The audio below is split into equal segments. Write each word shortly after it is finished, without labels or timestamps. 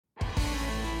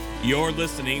You're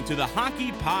listening to the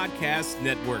Hockey Podcast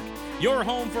Network, your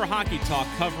home for hockey talk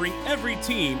covering every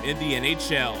team in the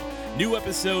NHL. New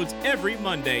episodes every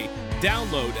Monday.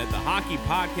 Download at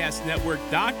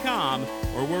thehockeypodcastnetwork.com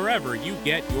or wherever you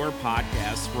get your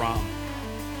podcasts from.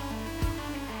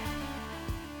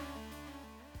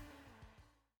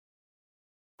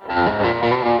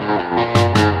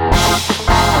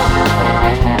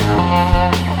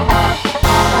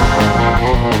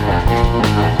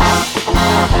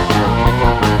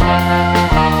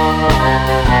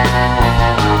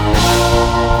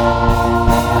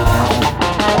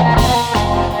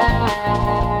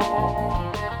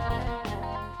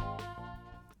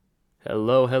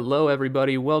 Hello,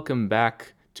 everybody. Welcome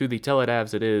back to the Tell It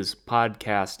Avs It Is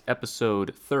podcast,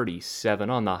 episode 37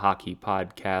 on the Hockey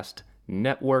Podcast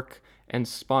Network and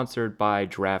sponsored by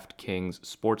DraftKings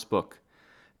Sportsbook.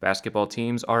 Basketball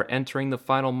teams are entering the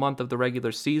final month of the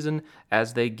regular season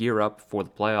as they gear up for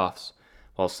the playoffs.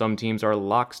 While some teams are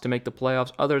locks to make the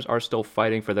playoffs, others are still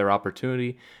fighting for their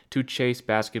opportunity to chase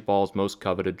basketball's most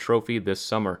coveted trophy this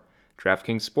summer.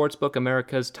 DraftKings Sportsbook,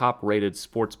 America's top-rated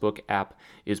sportsbook app,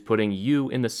 is putting you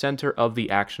in the center of the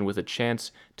action with a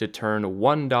chance to turn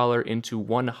 $1 into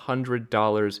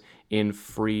 $100 in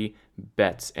free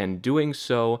bets. And doing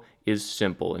so is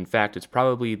simple. In fact, it's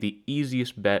probably the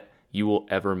easiest bet you will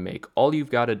ever make. All you've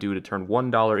got to do to turn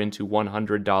 $1 into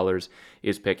 $100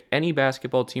 is pick any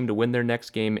basketball team to win their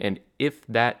next game, and if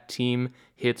that team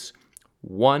hits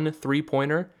one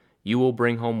three-pointer, you will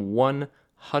bring home $100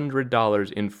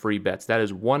 in free bets. That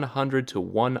is 100 to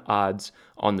 1 odds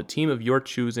on the team of your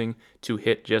choosing to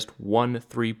hit just one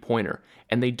three-pointer.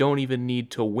 And they don't even need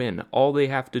to win. All they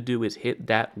have to do is hit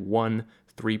that one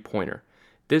three-pointer.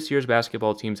 This year's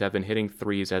basketball teams have been hitting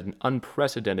threes at an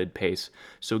unprecedented pace,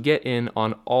 so get in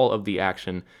on all of the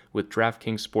action with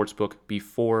DraftKings Sportsbook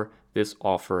before this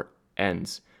offer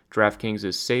ends. DraftKings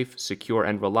is safe, secure,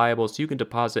 and reliable, so you can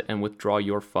deposit and withdraw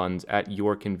your funds at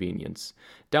your convenience.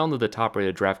 Download the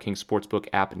top-rated DraftKings Sportsbook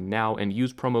app now and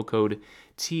use promo code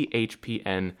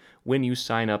THPN when you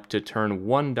sign up to turn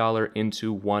 $1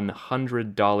 into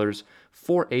 $100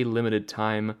 for a limited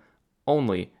time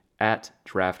only at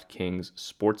DraftKings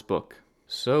Sportsbook.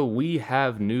 So we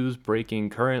have news breaking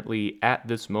currently at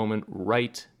this moment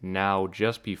right now,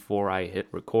 just before I hit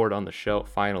record on the show.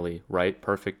 Finally, right?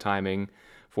 Perfect timing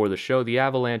for the show. The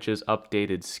Avalanche's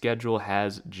updated schedule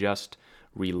has just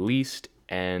released,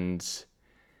 and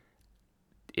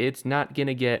it's not going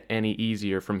to get any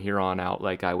easier from here on out,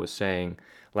 like I was saying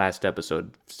last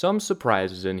episode. Some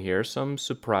surprises in here, some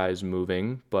surprise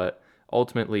moving, but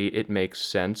ultimately it makes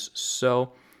sense.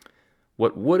 So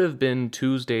what would have been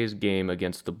Tuesday's game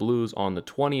against the Blues on the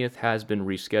 20th has been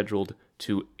rescheduled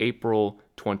to April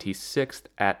 26th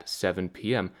at 7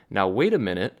 p.m. Now, wait a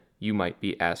minute, you might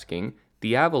be asking.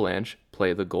 The Avalanche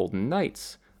play the Golden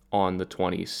Knights on the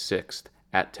 26th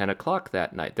at 10 o'clock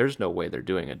that night. There's no way they're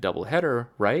doing a doubleheader,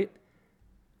 right?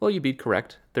 Well, you'd be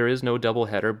correct. There is no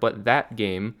doubleheader, but that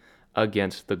game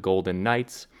against the Golden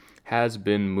Knights has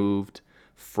been moved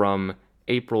from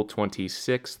April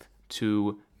 26th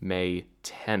to May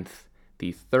 10th,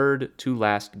 the third to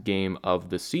last game of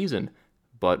the season.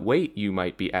 But wait, you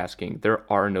might be asking, there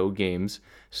are no games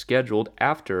scheduled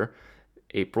after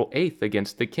April 8th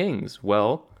against the Kings.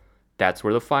 Well, that's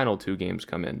where the final two games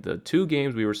come in. The two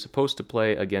games we were supposed to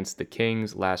play against the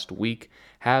Kings last week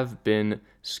have been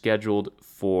scheduled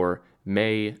for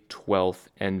May 12th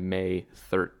and May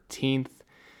 13th,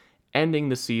 ending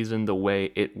the season the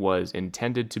way it was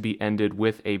intended to be ended,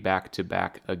 with a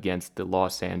back-to-back against the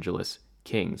Los Angeles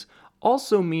Kings.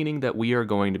 Also meaning that we are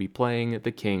going to be playing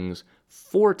the Kings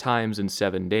 4 times in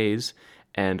 7 days,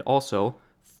 and also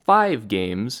 5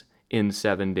 games in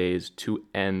 7 days to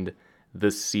end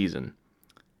the season.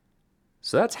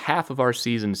 So that's half of our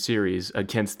season series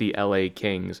against the LA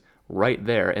Kings right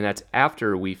there, and that's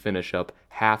after we finish up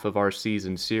half of our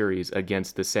season series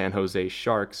against the San Jose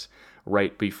Sharks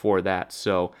right before that.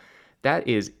 So that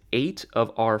is 8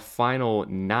 of our final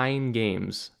 9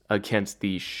 games against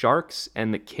the Sharks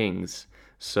and the Kings.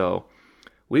 So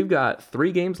we've got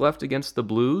 3 games left against the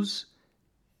Blues,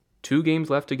 2 games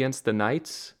left against the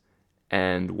Knights,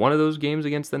 and one of those games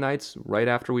against the Knights right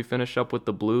after we finish up with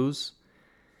the Blues.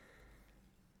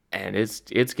 And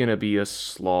it's going to be a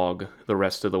slog the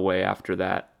rest of the way after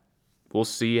that. We'll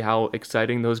see how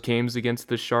exciting those games against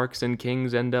the Sharks and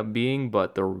Kings end up being,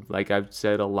 but like I've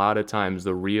said a lot of times,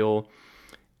 the real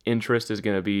interest is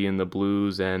going to be in the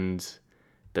Blues and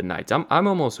the Knights. I'm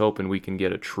almost hoping we can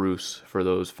get a truce for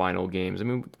those final games. I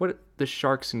mean, what the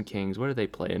Sharks and Kings, what are they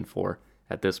playing for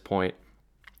at this point?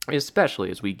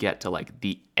 Especially as we get to like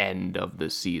the end of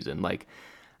the season. Like,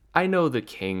 I know the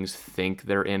Kings think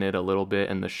they're in it a little bit,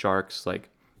 and the Sharks, like,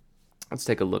 let's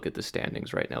take a look at the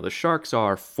standings right now. The Sharks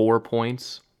are 4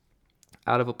 points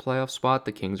out of a playoff spot.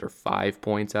 The Kings are 5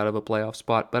 points out of a playoff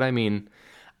spot. But I mean,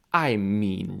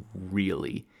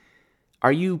 really,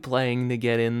 are you playing to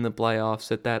get in the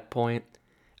playoffs at that point?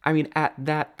 I mean, at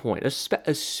that point,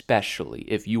 especially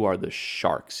if you are the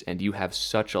Sharks and you have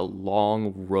such a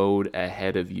long road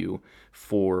ahead of you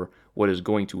for what is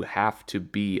going to have to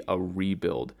be a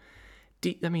rebuild.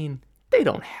 I mean, they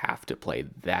don't have to play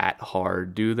that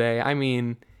hard, do they? I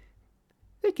mean,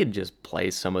 they can just play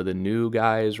some of the new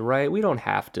guys, right? We don't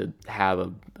have to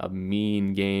have a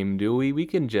mean game, do we? We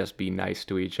can just be nice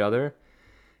to each other.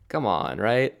 Come on,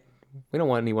 right? We don't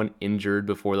want anyone injured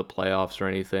before the playoffs or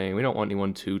anything. We don't want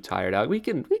anyone too tired out. We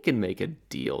can make a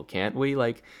deal, can't we?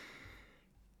 Like,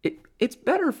 it's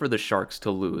better for the Sharks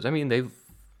to lose. I mean,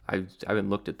 I haven't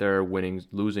looked at their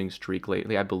losing streak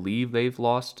lately. I believe they've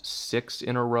lost 6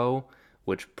 in a row,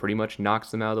 which pretty much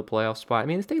knocks them out of the playoff spot. I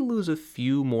mean, if they lose a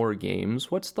few more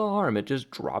games, what's the harm? It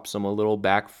just drops them a little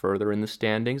back further in the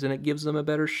standings, and it gives them a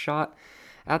better shot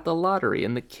at the lottery.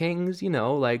 And the Kings,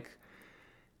 like,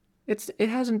 it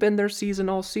hasn't been their season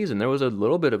all season. There was a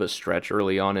little bit of a stretch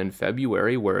early on in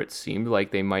February where it seemed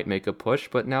like they might make a push,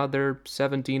 but now they're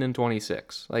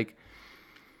 17-26. Like,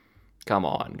 come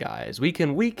on, guys. We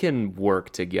can work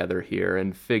together here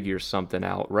and figure something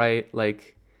out, right?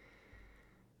 Like,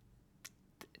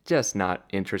 just not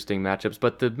interesting matchups.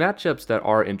 But the matchups that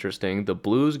are interesting, the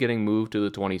Blues getting moved to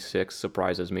the 26th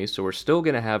surprises me. So we're still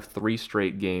going to have 3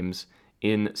 straight games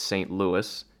in St.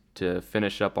 Louis to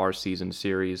finish up our season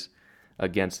series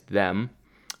against them.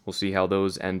 We'll see how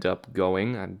those end up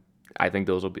going. I think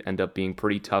those will end up being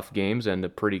pretty tough games and a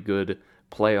pretty good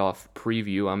playoff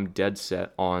preview. I'm dead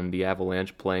set on the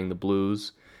Avalanche playing the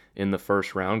Blues in the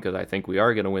first round because I think we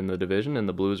are going to win the division and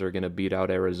the Blues are going to beat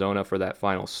out Arizona for that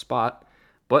final spot.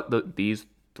 But these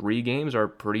 3 games are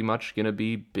pretty much going to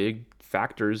be big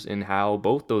factors in how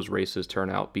both those races turn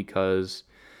out because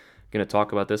I'm going to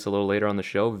talk about this a little later on the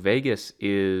show. Vegas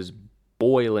is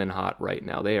boiling hot right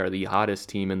now. They are the hottest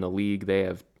team in the league. They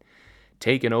have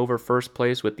taken over first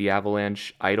place with the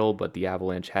Avalanche idle, but the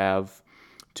Avalanche have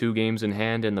 2 games in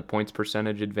hand and the points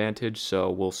percentage advantage, so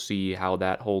we'll see how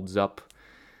that holds up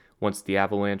once the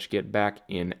Avalanche get back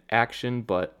in action,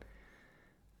 but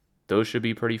those should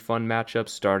be pretty fun matchups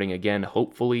starting again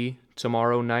hopefully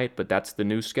tomorrow night, but that's the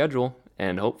new schedule,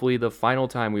 and hopefully the final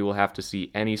time we will have to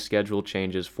see any schedule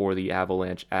changes for the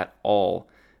Avalanche at all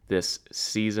this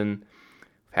season.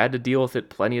 Had to deal with it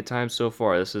plenty of times so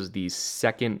far. This is the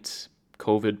second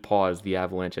COVID pause the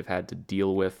Avalanche have had to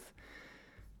deal with.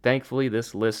 Thankfully,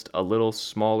 this list a little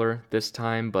smaller this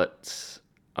time, but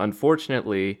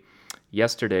unfortunately,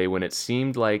 yesterday when it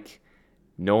seemed like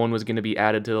no one was going to be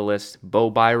added to the list, Bo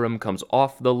Byram comes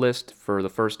off the list for the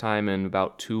first time in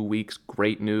about 2 weeks.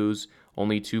 Great news.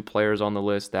 Only 2 players on the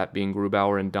list, that being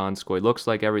Grubauer and Donskoy. Looks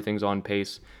like everything's on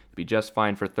pace to be just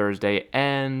fine for Thursday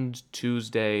and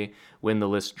Tuesday when the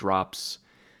list drops.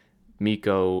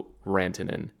 Mikko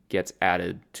Rantanen gets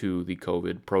added to the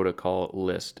COVID protocol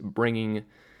list, bringing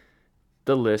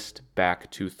the list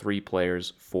back to 3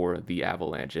 players for the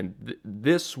Avalanche. And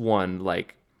this one,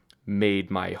 made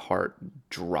my heart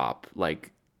drop.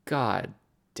 God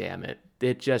damn it.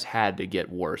 It just had to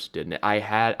get worse, didn't it? I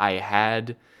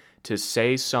had to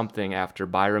say something after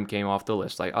Byram came off the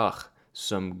list.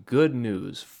 Some good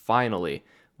news. Finally,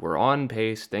 we're on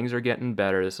pace. Things are getting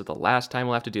better. This is the last time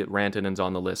we'll have to do it. Rantanen's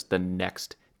on the list the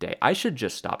next day. I should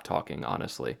just stop talking,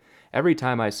 honestly. Every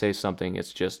time I say something,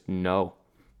 it's just no.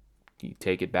 You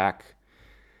take it back.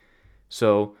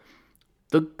 So,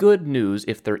 the good news,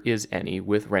 if there is any,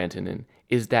 with Rantanen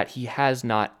is that he has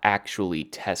not actually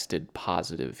tested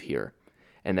positive here,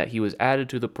 and that he was added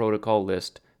to the protocol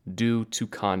list due to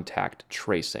contact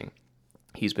tracing.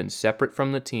 He's been separate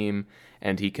from the team,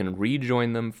 and he can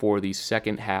rejoin them for the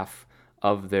second half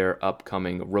of their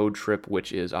upcoming road trip,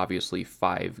 which is obviously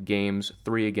 5 games,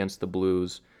 3 against the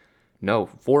Blues. No,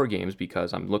 4 games,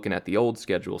 because I'm looking at the old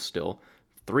schedule still.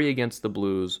 3 against the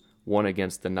Blues, 1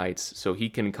 against the Knights. So he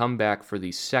can come back for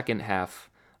the second half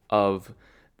of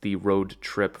the road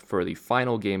trip for the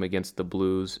final game against the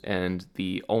Blues and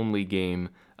the only game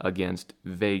against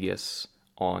Vegas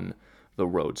on the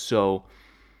road. So,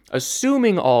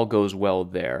 assuming all goes well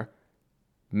there,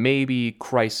 maybe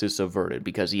crisis averted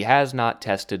because he has not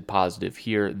tested positive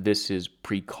here. This is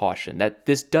precaution.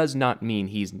 This does not mean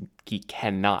he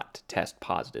cannot test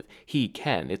positive. He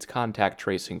can. It's contact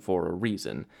tracing for a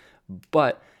reason.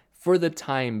 But for the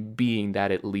time being,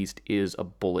 that at least is a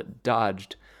bullet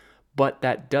dodged. But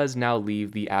that does now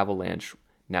leave the Avalanche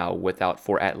now without,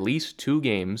 for at least 2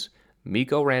 games,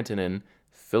 Mikko Rantanen,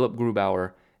 Philip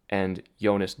Grubauer, and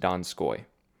Jonas Donskoi.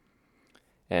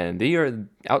 And they are,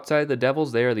 outside the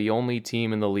Devils, they are the only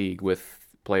team in the league with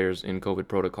players in COVID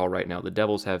protocol right now. The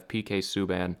Devils have PK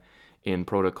Subban in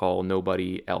protocol,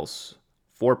 nobody else.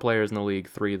 4 players in the league,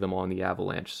 3 of them on the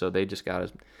Avalanche. So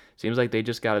seems like they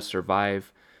just got to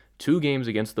survive 2 games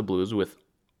against the Blues with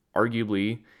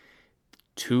arguably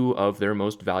 2 of their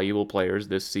most valuable players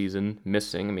this season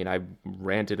missing. I mean, I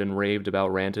ranted and raved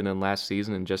about Rantanen last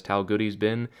season and just how good he's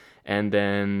been. And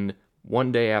then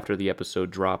one day after the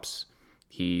episode drops,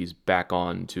 he's back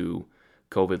on to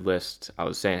COVID list. I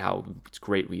was saying how it's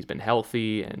great he's been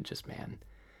healthy, and just, man,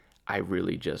 I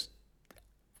really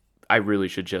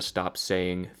should just stop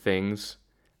saying things.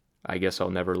 I guess I'll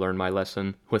never learn my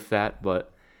lesson with that,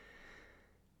 but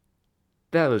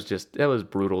that was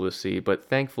brutal to see. But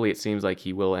thankfully it seems like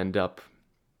he will end up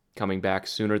coming back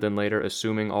sooner than later,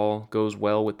 assuming all goes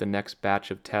well with the next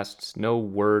batch of tests. No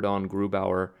word on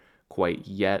Grubauer quite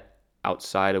yet,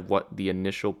 outside of what the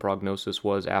initial prognosis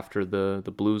was after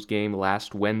the Blues game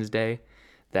last Wednesday,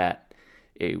 that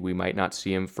we might not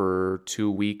see him for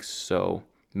 2 weeks. So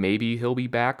maybe he'll be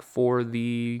back for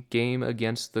the game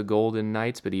against the Golden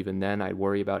Knights, but even then I'd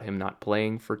worry about him not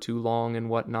playing for too long and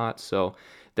whatnot. So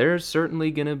there's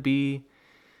certainly going to be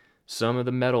some of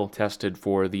the metal tested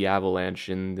for the Avalanche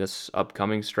in this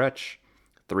upcoming stretch.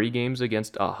 3 games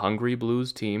against a hungry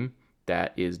Blues team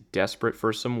that is desperate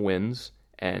for some wins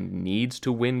and needs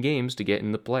to win games to get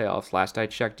in the playoffs. Last I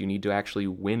checked, you need to actually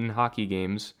win hockey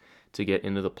games to get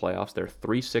into the playoffs. They're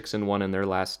 3-6-1 in their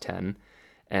last 10,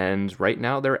 and right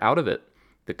now they're out of it.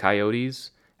 The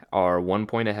Coyotes are 1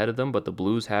 point ahead of them, but the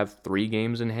Blues have 3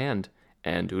 games in hand.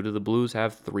 And who do the Blues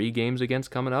have 3 games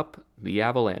against coming up? The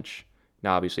Avalanche.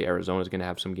 Now, obviously, Arizona's going to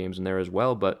have some games in there as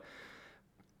well, but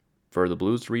for the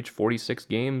Blues to reach 46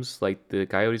 games like the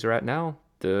Coyotes are at now,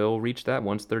 they'll reach that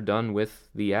once they're done with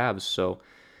the Avs. So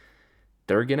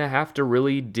they're going to have to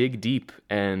really dig deep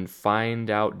and find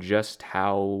out just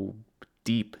how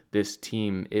deep this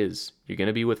team is. You're going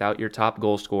to be without your top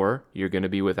goal scorer, you're going to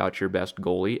be without your best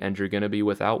goalie, and you're going to be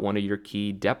without one of your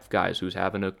key depth guys who's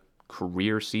having a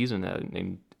career season at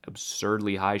an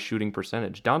absurdly high shooting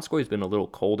percentage. Donskoi's been a little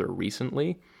colder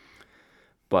recently,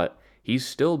 but he's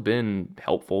still been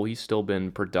helpful. He's still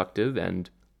been productive, and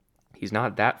he's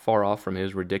not that far off from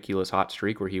his ridiculous hot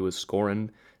streak where he was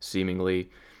scoring seemingly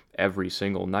every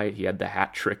single night. He had the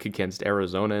hat trick against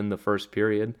Arizona in the first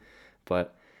period,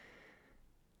 but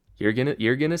you're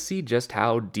gonna see just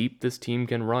how deep this team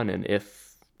can run, and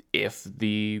if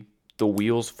the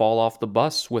wheels fall off the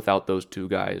bus without those 2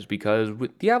 guys, because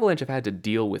the Avalanche have had to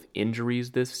deal with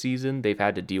injuries this season. They've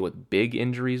had to deal with big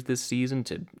injuries this season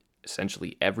to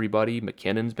essentially everybody.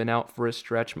 McKinnon's been out for a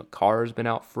stretch. Makar's been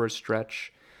out for a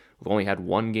stretch. We've only had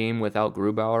 1 game without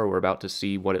Grubauer. We're about to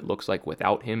see what it looks like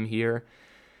without him here.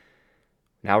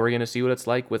 Now we're going to see what it's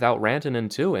like without Rantanen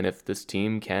too, and if this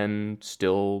team can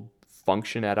still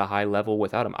function at a high level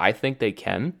without him. I think they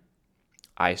can.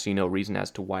 I see no reason as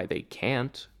to why they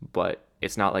can't, but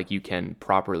it's not like you can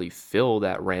properly fill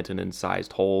that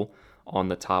Rantanen-sized hole on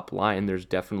the top line. There's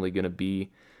definitely going to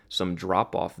be some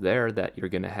drop-off there that you're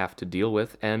going to have to deal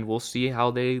with, and we'll see how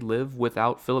they live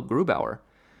without Philip Grubauer.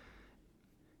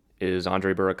 Is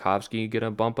Andre Burakovsky going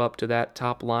to bump up to that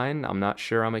top line? I'm not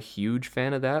sure I'm a huge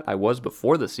fan of that. I was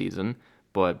before the season,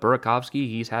 but Burakovsky,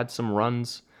 he's had some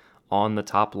runs on the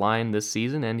top line this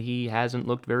season, and he hasn't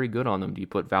looked very good on them. Do you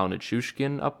put Val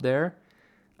Nichushkin up there?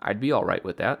 I'd be all right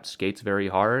with that. Skates very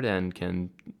hard and can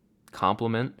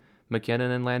complement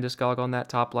McKinnon and Landeskog on that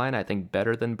top line. I think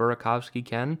better than Burakovsky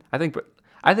can. I think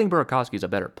Burakovsky's a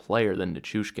better player than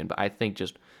Nichushkin, but I think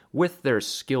just with their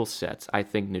skill sets, I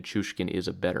think Nichushkin is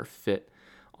a better fit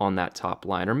on that top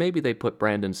line. Or maybe they put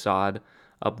Brandon Saad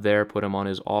up there, put him on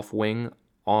his off wing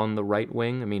on the right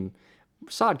wing. I mean,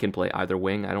 Saad can play either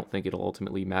wing. I don't think it'll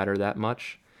ultimately matter that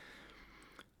much.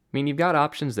 I mean, you've got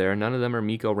options there. None of them are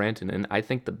Mikko Rantanen. I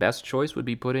think the best choice would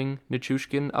be putting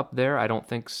Nichushkin up there. I don't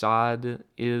think Saad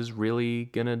is really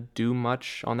going to do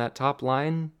much on that top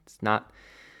line.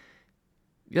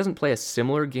 He doesn't play a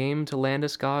similar game to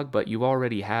Landeskog, but you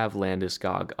already have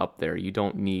Landeskog up there. You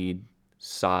don't need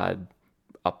Saad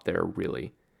up there,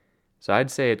 really. So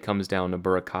I'd say it comes down to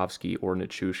Burakovsky or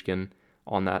Nichushkin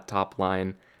on that top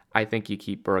line. I think you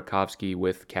keep Burakovsky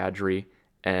with Kadri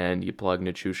and you plug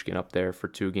Nichushkin up there for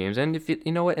 2 games. And if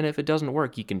it doesn't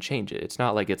work, you can change it. It's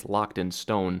not like it's locked in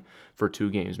stone for 2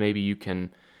 games. Maybe you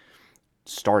can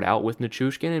start out with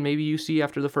Nichushkin, and maybe you see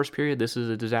after the first period, this is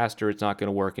a disaster, it's not going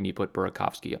to work, and you put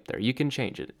Burakovsky up there. You can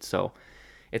change it. So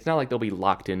it's not like they'll be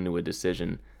locked into a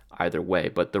decision either way.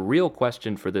 But the real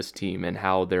question for this team and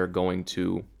how they're going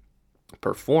to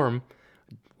perform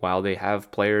while they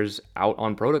have players out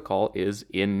on protocol is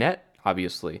in net,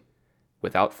 obviously.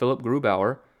 Without Philip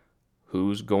Grubauer,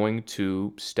 who's going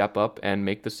to step up and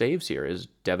make the saves here? Is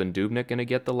Devan Dubnyk going to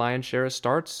get the lion's share of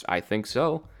starts? I think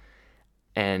so.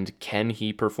 And can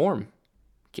he perform?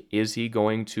 Is he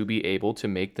going to be able to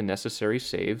make the necessary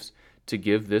saves to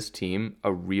give this team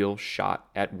a real shot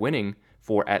at winning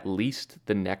for at least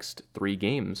the next 3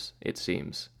 games, it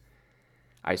seems?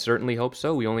 I certainly hope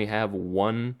so. We only have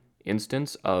one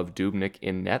instance of Dubnyk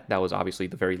in net. That was obviously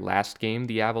the very last game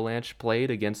the Avalanche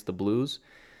played against the Blues.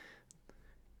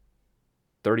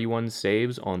 31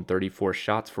 saves on 34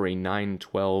 shots for a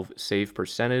 .912 save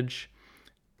percentage.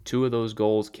 2 of those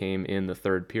goals came in the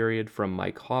third period from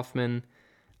Mike Hoffman.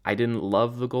 I didn't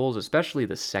love the goals, especially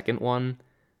the second one.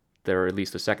 Or at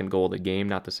least the second goal of the game,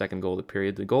 not the second goal of the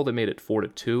period. The goal that made it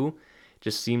 4-2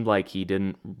 just seemed like he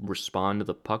didn't respond to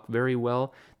the puck very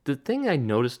well. The thing I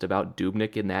noticed about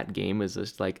Dubnyk in that game is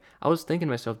just like, I was thinking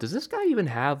to myself, does this guy even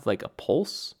have like a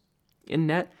pulse in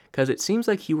net? Because it seems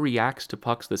like he reacts to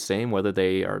pucks the same, whether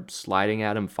they are sliding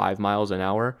at him 5 miles an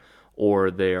hour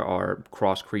or there are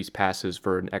cross-crease passes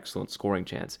for an excellent scoring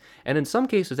chance. And in some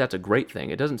cases, that's a great thing.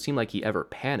 It doesn't seem like he ever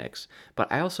panics, but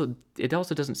it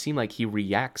also doesn't seem like he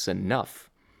reacts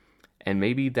enough. And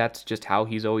maybe that's just how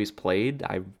he's always played.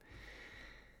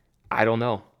 I don't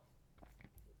know.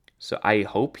 So I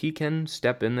hope he can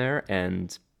step in there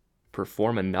and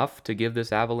perform enough to give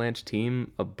this Avalanche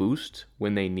team a boost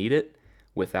when they need it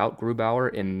without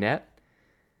Grubauer in net.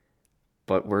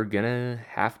 But we're going to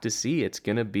have to see. It's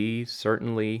going to be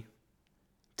certainly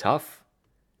tough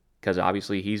because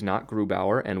obviously he's not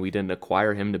Grubauer and we didn't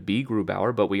acquire him to be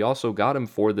Grubauer, but we also got him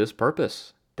for this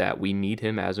purpose, that we need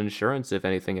him as insurance if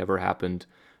anything ever happened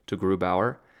to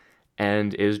Grubauer.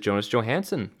 And is Jonas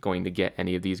Johansson going to get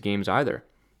any of these games either?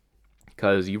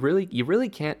 Because you really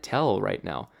can't tell right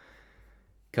now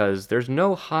because there's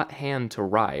no hot hand to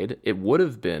ride. It would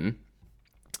have been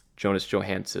Jonas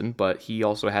Johansson, but he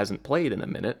also hasn't played in a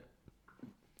minute.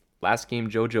 Last game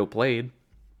JoJo played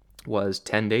was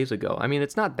 10 days ago. I mean,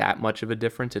 it's not that much of a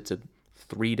difference. It's a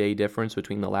 3-day difference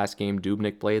between the last game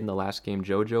Dubnyk played and the last game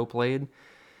JoJo played.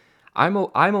 I'm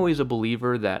always a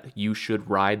believer that you should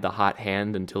ride the hot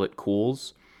hand until it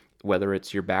cools, whether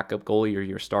it's your backup goalie or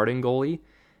your starting goalie.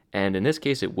 And in this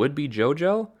case, it would be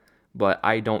JoJo, but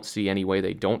I don't see any way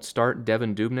they don't start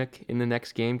Devan Dubnyk in the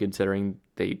next game, considering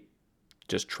they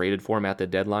just traded for him at the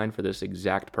deadline for this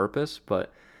exact purpose.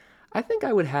 But I think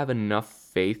I would have enough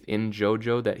faith in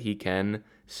JoJo that he can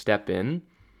step in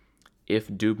if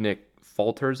Dubnyk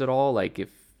falters at all, like if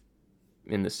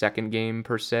in the second game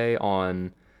per se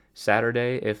on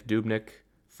Saturday, if Dubnyk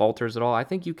falters at all, I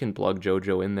think you can plug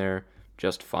JoJo in there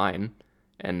just fine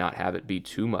and not have it be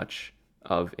too much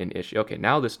of an issue. Okay,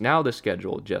 now the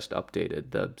schedule just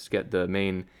updated, the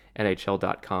main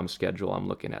NHL.com schedule I'm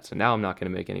looking at. So now I'm not going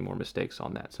to make any more mistakes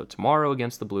on that. So tomorrow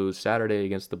against the Blues, Saturday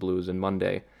against the Blues, and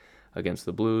Monday against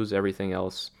the Blues. Everything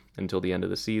else until the end of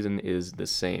the season is the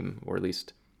same, or at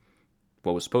least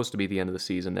what was supposed to be the end of the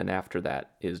season, and after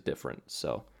that is different.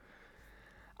 So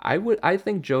I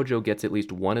think JoJo gets at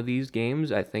least one of these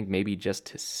games. I think maybe just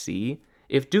to see.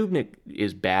 If Dubnyk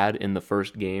is bad in the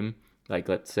first game, like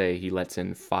let's say he lets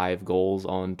in 5 goals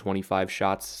on 25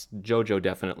 shots, JoJo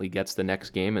definitely gets the next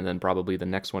game and then probably the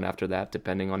next one after that,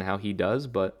 depending on how he does.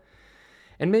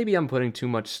 And maybe I'm putting too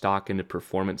much stock into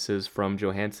performances from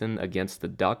Johansson against the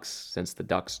Ducks, since the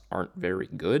Ducks aren't very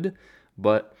good.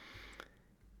 But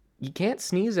you can't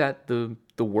sneeze at the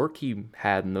work he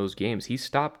had in those games. He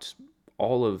stopped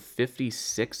all of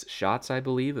 56 shots, I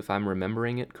believe, if I'm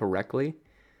remembering it correctly.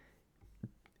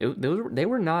 They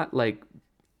were not like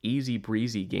easy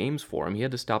breezy games for him. He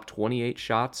had to stop 28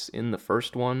 shots in the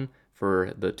first one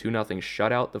for the 2-0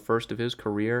 shutout, the first of his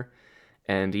career,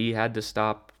 and he had to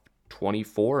stop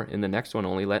 24 in the next one,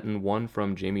 only letting one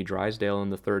from Jamie Drysdale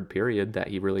in the third period that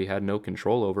he really had no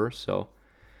control over. So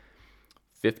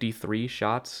 53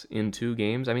 shots in 2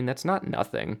 games. I mean, that's not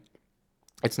nothing.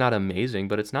 It's not amazing,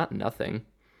 but it's not nothing.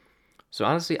 So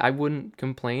honestly, I wouldn't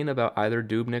complain about either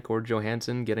Dubnyk or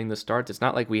Johansson getting the starts. It's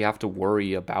not like we have to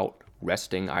worry about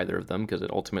resting either of them because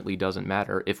it ultimately doesn't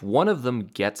matter. If one of them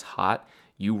gets hot,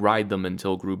 you ride them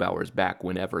until Grubauer's back,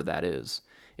 whenever that is.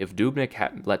 If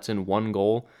Dubnyk lets in 1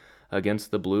 goal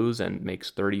against the Blues and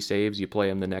makes 30 saves, you play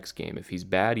him the next game. If he's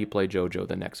bad, you play JoJo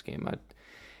the next game.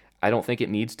 I don't think it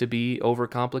needs to be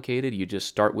overcomplicated. You just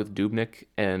start with Dubnyk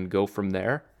and go from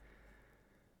there.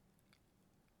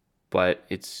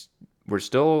 But we're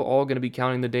still all going to be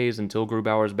counting the days until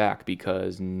Grubauer's back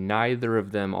because neither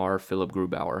of them are Philip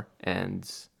Grubauer. And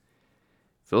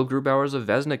Phil Grubauer is a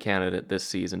Vezina candidate this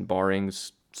season, barring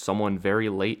someone very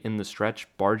late in the stretch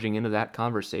barging into that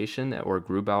conversation or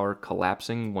Grubauer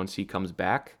collapsing once he comes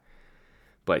back.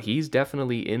 But he's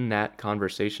definitely in that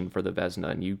conversation for the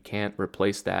Vezina, and you can't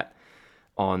replace that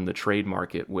on the trade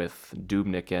market with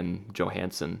Dubnyk and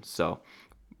Johansson. So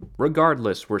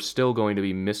regardless, we're still going to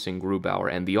be missing Grubauer,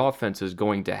 and the offense is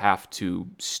going to have to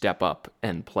step up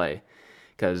and play,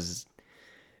 because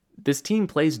this team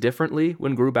plays differently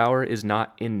when Grubauer is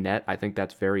not in net. I think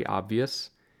that's very obvious,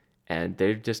 and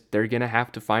they're going to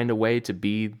have to find a way to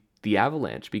be the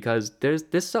Avalanche, because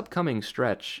this upcoming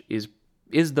stretch is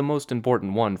the most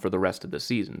important one for the rest of the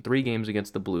season. 3 games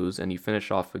against the Blues, and you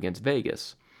finish off against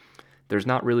Vegas. There's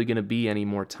not really going to be any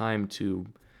more time to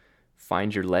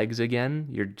find your legs again.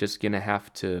 You're just going to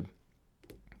have to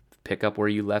pick up where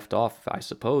you left off, I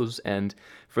suppose. And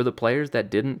for the players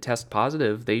that didn't test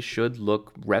positive, they should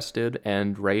look rested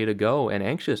and ready to go and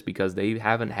anxious, because they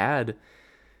haven't had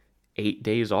 8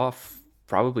 days off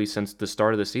probably since the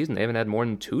start of the season. They haven't had more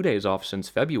than 2 days off since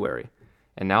February.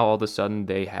 And now all of a sudden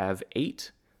they have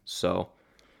 8. So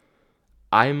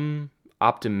I'm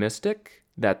optimistic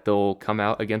that they'll come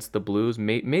out against the Blues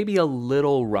maybe a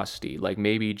little rusty, like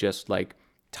maybe just like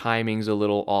timing's a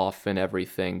little off and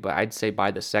everything. But I'd say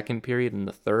by the second period and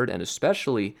the third, and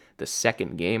especially the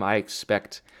second game, I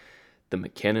expect the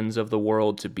McKinnons of the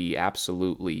world to be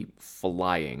absolutely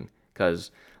flying.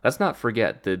 Because let's not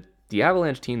forget, the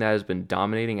Avalanche team that has been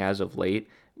dominating as of late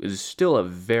is still a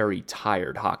very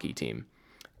tired hockey team.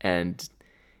 And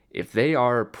if they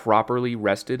are properly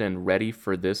rested and ready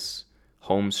for this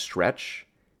home stretch,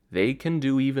 they can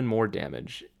do even more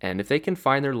damage. And if they can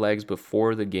find their legs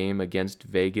before the game against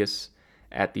Vegas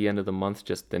at the end of the month,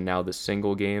 now the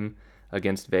single game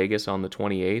against Vegas on the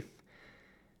 28th,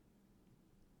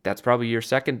 that's probably your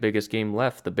second biggest game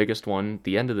left, the biggest one,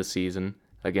 the end of the season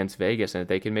against Vegas. And if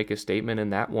they can make a statement in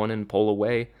that one and pull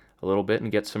away a little bit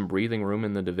and get some breathing room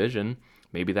in the division,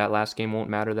 maybe that last game won't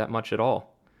matter that much at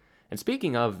all. And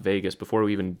speaking of Vegas, before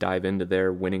we even dive into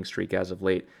their winning streak as of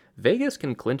late, Vegas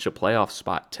can clinch a playoff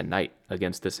spot tonight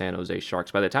against the San Jose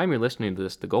Sharks. By the time you're listening to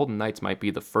this, the Golden Knights might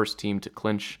be the first team to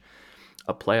clinch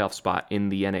a playoff spot in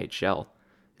the NHL.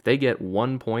 If they get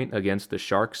 1 point against the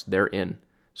Sharks, they're in.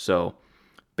 So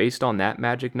based on that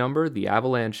magic number, the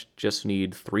Avalanche just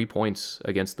need 3 points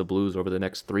against the Blues over the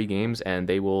next 3 games, and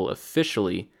they will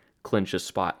officially clinch a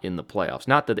spot in the playoffs.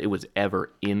 Not that it was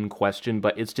ever in question,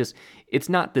 but it's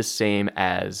not the same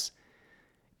as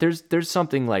there's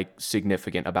something like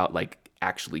significant about like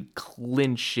actually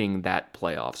clinching that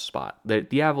playoff spot.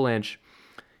 The Avalanche,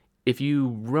 if you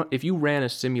ran a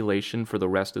simulation for the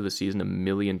rest of the season a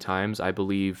million times, I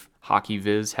believe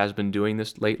HockeyViz has been doing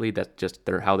this lately. That's just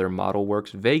how their model works.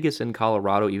 Vegas and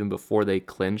Colorado, even before they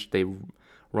clinch, they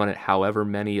run it however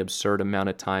many absurd amount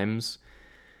of times.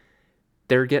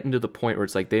 They're getting to the point where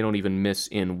it's like they don't even miss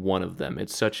in one of them.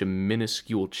 It's such a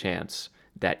minuscule chance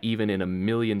that even in a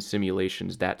million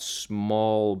simulations, that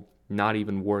small, not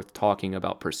even worth talking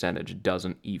about percentage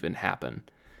doesn't even happen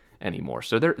anymore.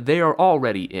 So they are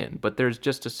already in, but there's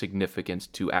just a significance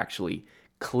to actually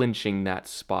clinching that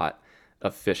spot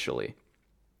officially.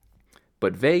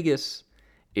 But Vegas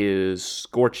is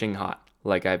scorching hot,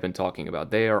 like I've been talking about.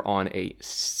 They are on a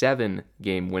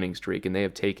 7-game winning streak, and they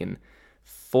have taken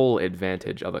full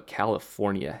advantage of a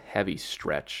California heavy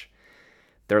stretch.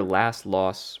 Their last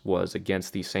loss was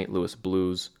against the St. Louis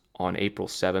Blues on April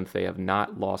 7th. They have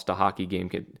not lost a hockey game.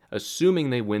 Assuming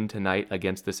they win tonight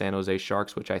against the San Jose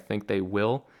Sharks, which I think they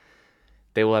will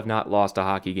have not lost a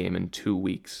hockey game in 2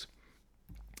 weeks.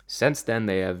 Since then,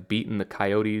 they have beaten the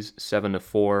Coyotes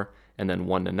 7-4 and then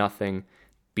 1-0,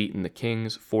 beaten the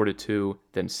Kings 4-2,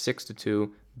 then 6-2,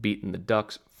 beaten the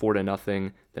Ducks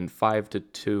 4-0, then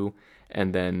 5-2,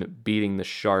 and then beating the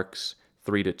Sharks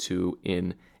 3-2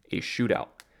 in a shootout.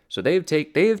 So they have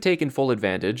taken full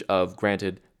advantage of,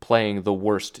 granted, playing the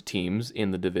worst teams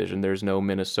in the division. There's no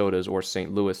Minnesotas or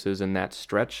St. Louis's in that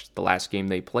stretch. The last game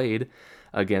they played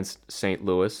against St.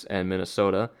 Louis and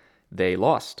Minnesota, they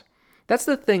lost. That's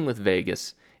the thing with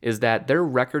Vegas, is that their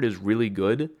record is really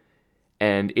good,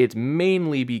 and it's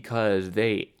mainly because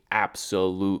they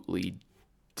absolutely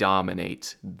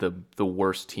dominate the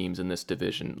worst teams in this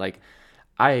division. Like,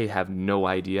 I have no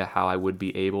idea how I would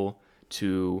be able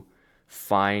to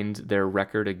find their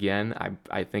record again.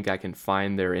 I think I can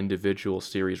find their individual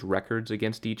series records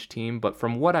against each team, but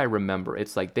from what I remember,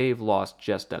 it's like they've lost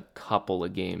just a couple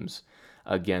of games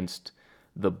against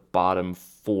the bottom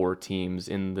 4 teams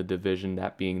in the division,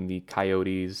 that being the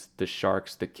Coyotes, the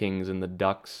Sharks, the Kings, and the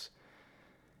Ducks.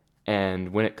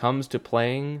 And when it comes to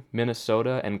playing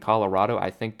Minnesota and Colorado,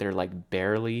 I think they're like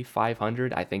barely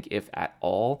 500. I think if at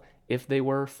all, if they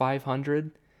were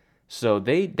 500. So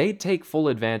they take full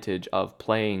advantage of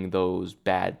playing those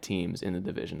bad teams in the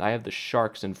division. I have the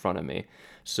Sharks in front of me.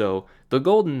 So the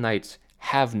Golden Knights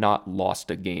have not lost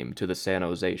a game to the San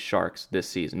Jose Sharks this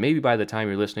season. Maybe by the time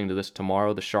you're listening to this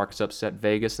tomorrow, the Sharks upset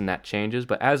Vegas and that changes.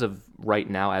 But as of right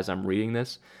now, as I'm reading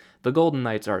this, the Golden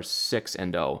Knights are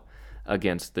 6-0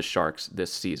 against the Sharks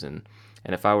this season.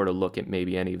 And if I were to look at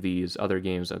maybe any of these other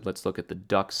games, let's look at the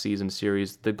Ducks season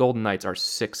series. The Golden Knights are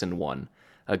 6-1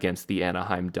 against the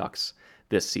Anaheim Ducks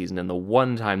this season. And the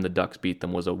one time the Ducks beat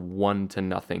them was a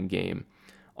 1-0 game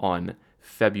on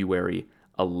February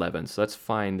 11th. So let's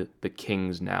find the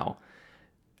Kings now.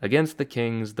 Against the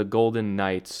Kings, the Golden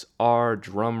Knights are,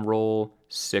 drum roll,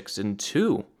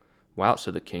 6-2. Wow, so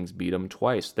the Kings beat them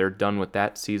twice. They're done with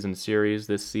that season series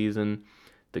this season.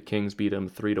 The Kings beat them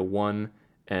 3-1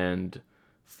 and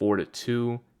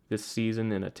 4-2 this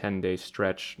season in a 10-day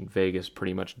stretch. Vegas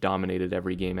pretty much dominated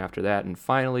every game after that. And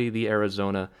finally, the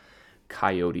Arizona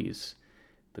Coyotes.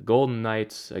 The Golden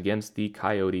Knights against the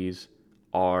Coyotes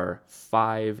are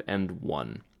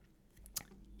 5-1.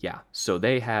 Yeah, so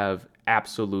they have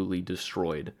absolutely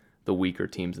destroyed the weaker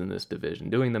teams in this division.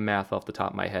 Doing the math off the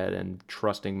top of my head and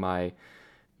trusting my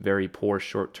very poor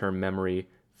short-term memory,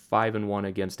 5-1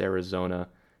 against Arizona,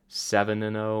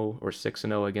 7-0 or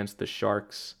 6-0 against the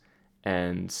Sharks,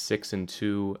 and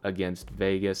 6-2 against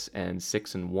Vegas, and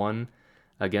 6-1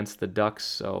 against the Ducks.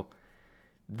 So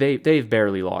they've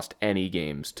barely lost any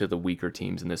games to the weaker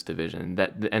teams in this division.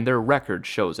 And their record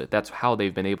shows it. That's how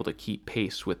they've been able to keep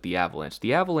pace with the Avalanche.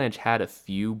 The Avalanche had a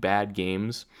few bad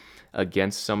games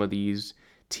against some of these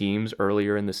teams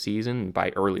earlier in the season. And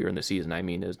by earlier in the season, I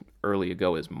mean as early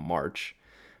ago as March.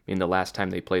 I mean, the last time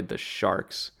they played the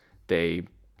Sharks, that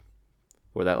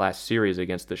last series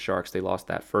against the Sharks, they lost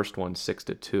that first one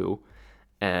 6-2,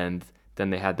 and then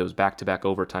they had those back-to-back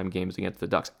overtime games against the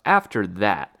Ducks. After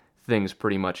that, things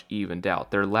pretty much evened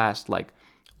out. Their last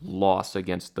loss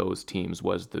against those teams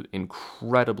was the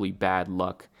incredibly bad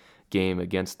luck game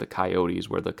against the Coyotes,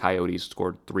 where the Coyotes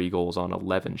scored 3 goals on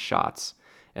 11 shots,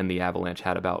 and the Avalanche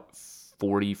had about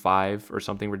 45 or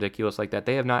something ridiculous like that.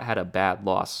 They have not had a bad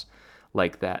loss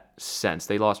like that since.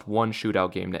 They lost one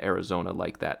shootout game to Arizona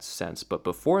like that since. But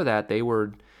before that, they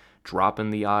were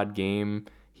dropping the odd game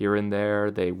here and there.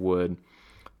 They would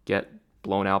get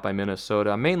blown out by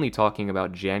Minnesota. I'm mainly talking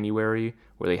about January,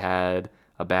 where they had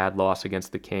a bad loss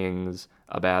against the Kings,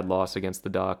 a bad loss against the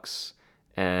Ducks,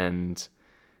 and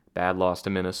bad loss to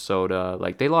Minnesota.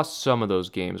 They lost some of those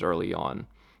games early on.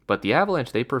 But the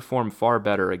Avalanche, they perform far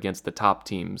better against the top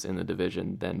teams in the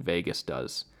division than Vegas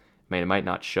does. I mean, it might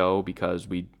not show because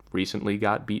we recently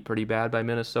got beat pretty bad by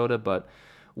Minnesota, but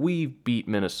we beat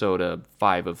Minnesota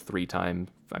 5 of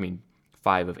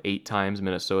 8 times.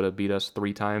 Minnesota beat us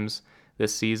 3 times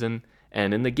this season.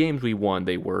 And in the games we won,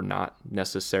 they were not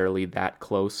necessarily that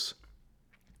close.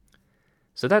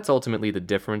 So that's ultimately the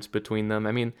difference between them.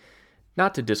 I mean,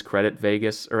 not to discredit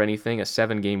Vegas or anything, a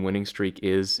 7-game winning streak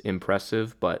is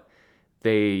impressive, but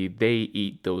they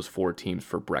eat those 4 teams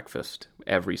for breakfast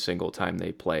every single time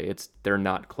they play. They're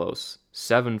not close.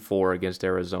 7-4 against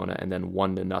Arizona and then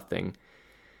 1-0.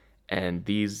 And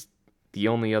the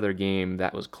only other game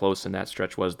that was close in that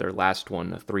stretch was their last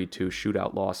one, a 3-2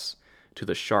 shootout loss to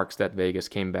the Sharks that Vegas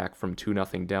came back from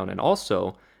 2-0 down. And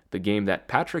also the game that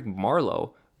Patrick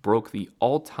Marleau broke the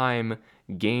all-time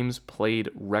games played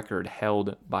record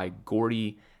held by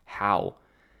Gordie Howe.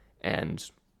 And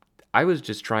I was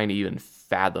just trying to even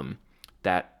fathom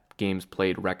that games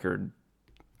played record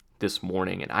this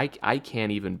morning, and I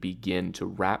can't even begin to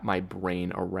wrap my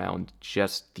brain around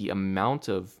just the amount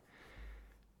of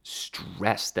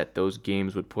stress that those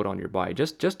games would put on your body.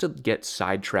 Just to get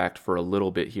sidetracked for a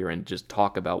little bit here and just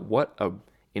talk about what a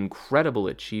incredible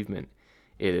achievement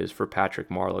it is for Patrick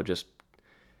Marleau, just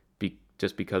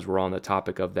because we're on the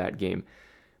topic of that game.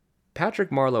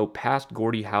 Patrick Marleau passed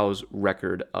Gordie Howe's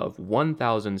record of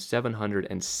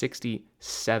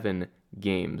 1,767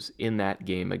 games in that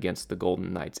game against the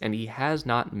Golden Knights, and he has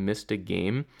not missed a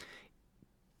game.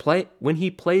 When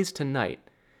he plays tonight,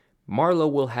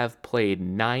 Marleau will have played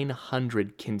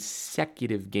 900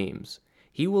 consecutive games.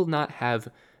 He will not have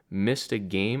missed a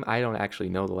game. I don't actually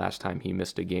know the last time he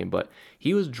missed a game, but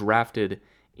he was drafted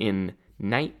in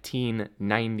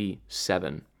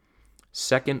 1997,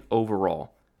 2nd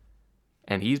overall.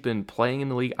 And he's been playing in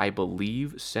the league, I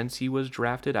believe, since he was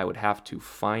drafted. I would have to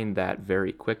find that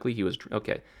very quickly. He was,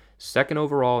 2nd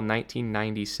overall,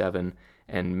 1997,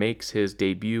 and makes his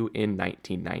debut in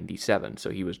 1997. So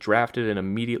he was drafted and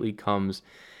immediately comes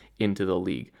into the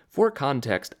league. For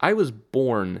context, I was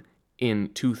born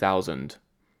in 2000.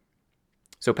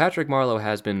 So Patrick Marleau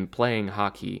has been playing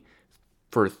hockey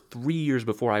for 3 years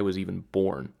before I was even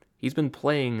born. He's been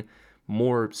playing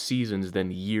more seasons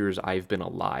than years I've been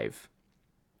alive.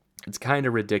 It's kind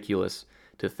of ridiculous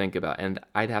to think about, and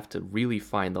I'd have to really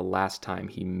find the last time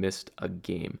he missed a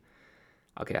game.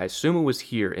 Okay, I assume it was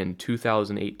here in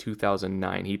 2008,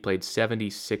 2009. He played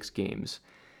 76 games.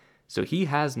 So he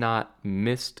has not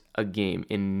missed a game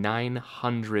in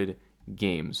 900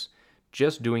 games.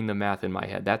 Just doing the math in my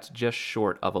head, that's just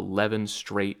short of 11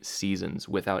 straight seasons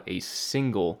without a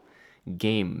single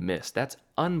game missed. That's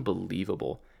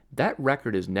unbelievable. That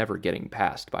record is never getting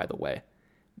passed, by the way.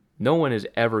 No one is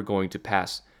ever going to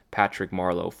pass Patrick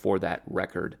Marleau for that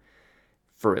record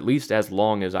for at least as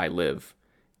long as I live,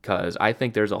 because I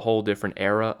think there's a whole different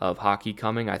era of hockey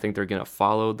coming. I think they're going to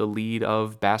follow the lead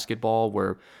of basketball,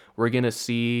 where we're going to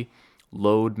see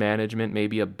load management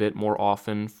maybe a bit more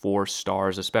often for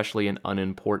stars, especially in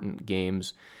unimportant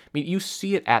games. I mean, you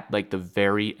see it at like the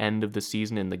very end of the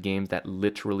season in the games that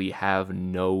literally have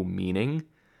no meaning.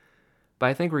 But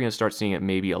I think we're going to start seeing it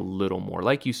maybe a little more,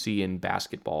 like you see in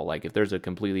basketball. Like if there's a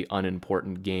completely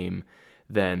unimportant game,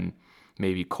 then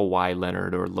maybe Kawhi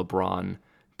Leonard or LeBron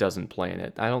doesn't play in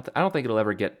it. I don't think it'll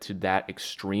ever get to that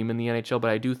extreme in the NHL,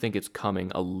 but I do think it's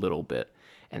coming a little bit.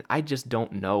 And I just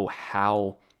don't know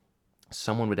how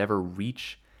someone would ever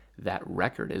reach that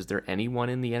record. Is there anyone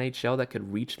in the NHL that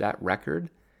could reach that record?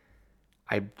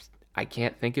 I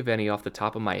can't think of any off the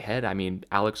top of my head. I mean,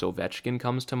 Alex Ovechkin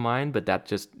comes to mind, but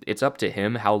it's up to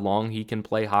him how long he can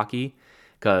play hockey,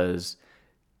 because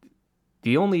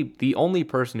the only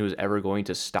person who's ever going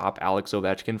to stop Alex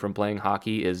Ovechkin from playing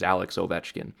hockey is Alex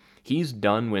Ovechkin. He's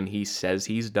done when he says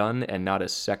he's done and not a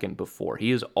second before.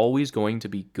 He is always going to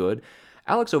be good.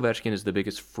 Alex Ovechkin is the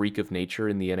biggest freak of nature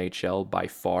in the NHL by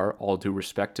far, all due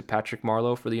respect to Patrick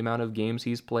Marleau for the amount of games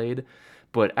he's played.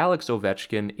 But Alex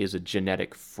Ovechkin is a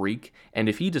genetic freak, and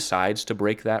if he decides to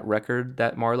break that record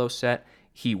that Marleau set,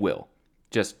 he will,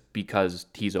 just because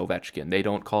he's Ovechkin. They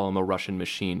don't call him a Russian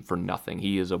machine for nothing.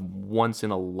 He is a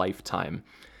once-in-a-lifetime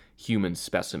human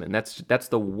specimen. That's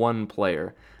the one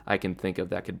player I can think of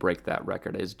that could break that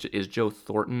record. Is Joe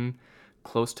Thornton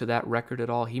close to that record at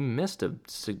all? He missed a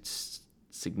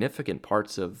significant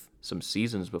parts of some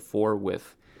seasons before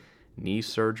with knee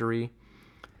surgery.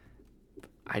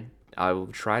 I'd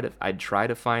try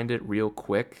to find it real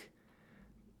quick,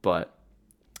 but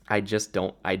I just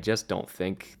don't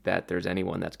think that there's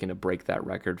anyone that's going to break that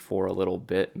record for a little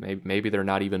bit. Maybe they're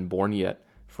not even born yet,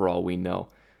 for all we know.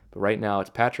 But right now it's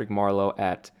Patrick Marleau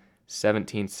at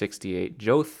 1768,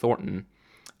 Joe Thornton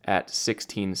at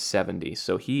 1670.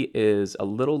 So he is a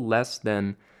little less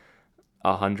than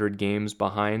 100 games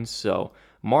behind. So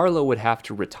Marleau would have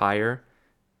to retire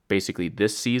basically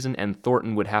this season, and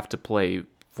Thornton would have to play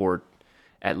for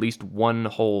at least one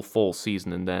whole full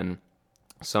season and then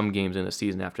some games in the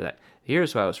season after that.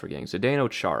 Here's who I was forgetting. Zdeno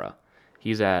Chara.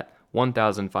 He's at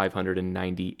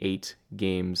 1,598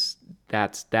 games.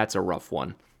 That's a rough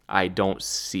one. I don't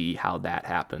see how that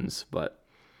happens, but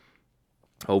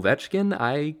Ovechkin,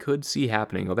 I could see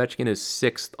happening. Ovechkin is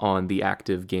 6th on the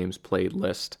active games played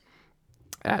list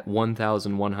at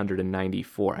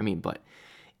 1,194. I mean, but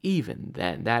even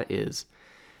then, that is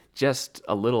just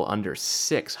a little under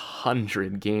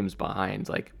 600 games behind.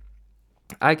 Like,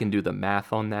 I can do the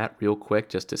math on that real quick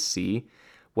just to see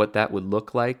what that would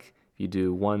look like. If you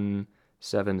do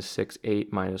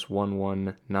 1,768 minus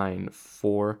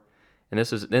 1,194, and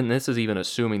this is even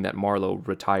assuming that Marleau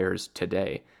retires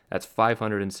today. That's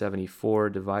 574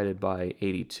 divided by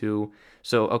 82.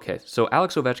 So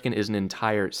Alex Ovechkin is an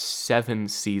entire 7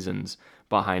 seasons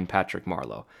behind Patrick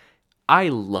Marleau. I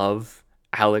love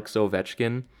Alex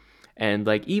Ovechkin, and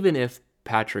like even if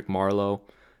Patrick Marleau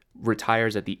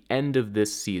retires at the end of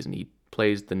this season, he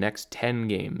plays the next 10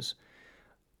 games,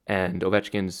 and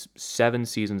Ovechkin's 7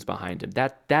 seasons behind him.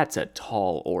 That's a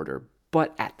tall order.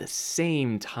 But at the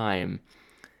same time,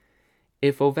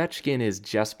 if Ovechkin is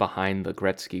just behind the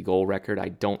Gretzky goal record, I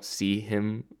don't see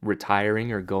him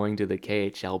retiring or going to the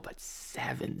KHL, but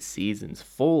 7 seasons,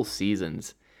 full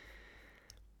seasons.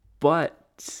 But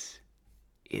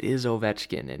it is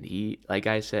Ovechkin, and he, like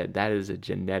I said, that is a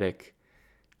genetic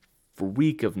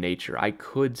freak of nature. I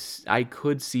could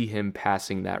see him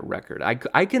passing that record.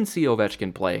 I can see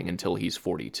Ovechkin playing until he's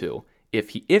 42.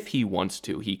 If he wants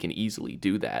to, he can easily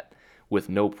do that with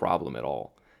no problem at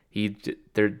all.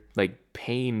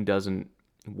 Pain doesn't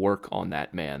work on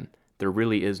that man. There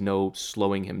really is no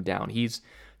slowing him down. He's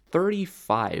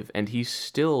 35, and he's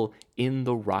still in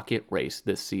the Rocket race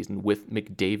this season with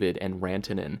McDavid and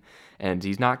Rantanen, and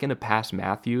he's not going to pass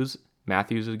Matthews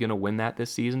Matthews is going to win that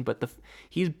this season, but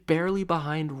he's barely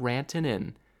behind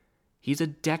Rantanen. He's a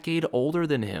decade older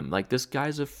than him. Like, this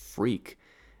guy's a freak.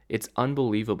 It's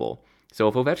unbelievable. So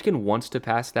if Ovechkin wants to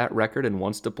pass that record and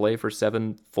wants to play for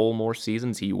 7 full more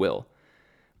seasons, he will.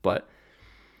 But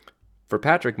for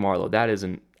Patrick Marleau, that is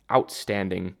an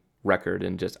outstanding record,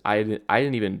 and just I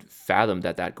didn't even fathom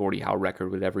that Gordie Howe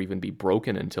record would ever even be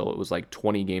broken until it was like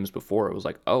 20 games before. It was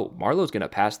like, oh, Marleau's going to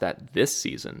pass that this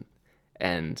season.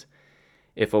 And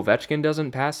if Ovechkin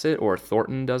doesn't pass it or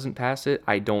Thornton doesn't pass it,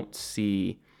 I don't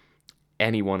see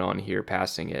anyone on here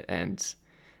passing it. And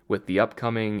with the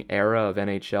upcoming era of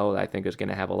NHL, I think is going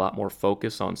to have a lot more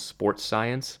focus on sports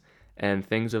science and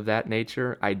things of that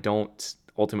nature. I don't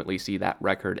ultimately see that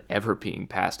record ever being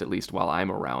passed, at least while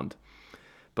I'm around.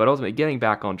 But ultimately, getting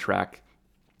back on track,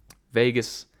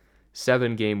 Vegas,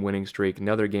 7-game winning streak,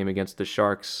 another game against the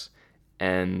Sharks,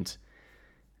 and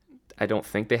I don't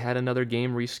think they had another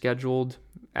game rescheduled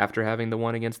after having the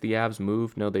one against the Avs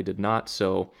moved. No, they did not.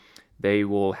 So they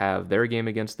will have their game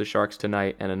against the Sharks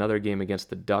tonight and another game against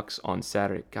the Ducks on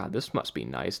Saturday. God, this must be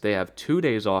nice. They have 2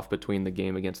 days off between the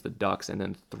game against the Ducks and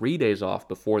then 3 days off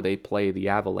before they play the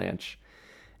Avalanche.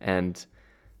 And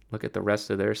look at the rest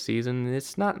of their season.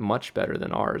 It's not much better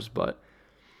than ours, but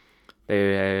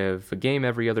they have a game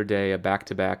every other day, a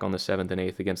back-to-back on the 7th and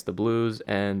 8th against the Blues,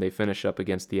 and they finish up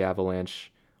against the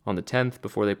Avalanche on the 10th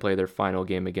before they play their final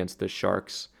game against the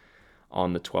Sharks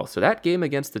on the 12th. So that game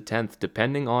against the 10th,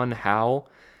 depending on how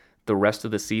the rest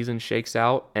of the season shakes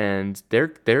out, and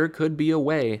there could be a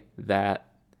way that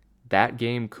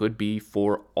game could be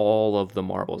for all of the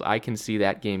marbles. I can see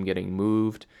that game getting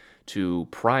moved to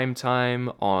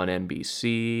primetime on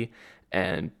NBC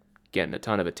and getting a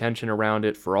ton of attention around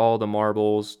it for all the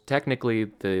marbles. Technically,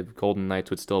 the Golden Knights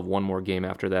would still have one more game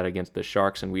after that against the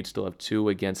Sharks, and we'd still have 2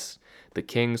 against the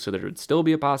Kings, so there would still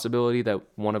be a possibility that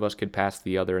one of us could pass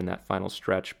the other in that final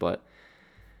stretch. But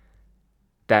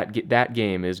that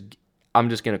game is, I'm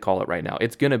just going to call it right now,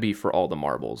 it's going to be for all the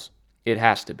marbles. It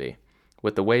has to be.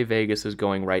 With the way Vegas is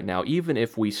going right now, even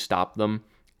if we stop them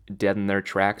dead in their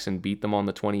tracks and beat them on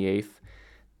the 28th,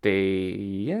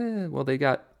 they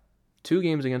got 2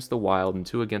 games against the Wild and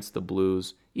 2 against the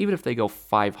Blues. Even if they go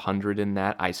 500 in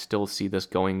that, I still see this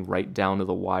going right down to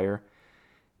the wire.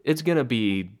 It's going to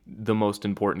be the most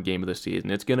important game of the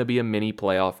season. It's going to be a mini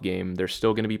playoff game. There's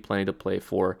still going to be plenty to play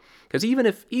for. Because even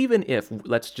if,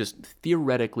 let's just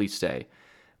theoretically say,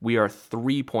 we are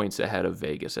 3 points ahead of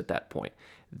Vegas at that point,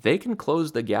 they can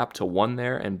close the gap to 1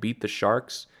 there and beat the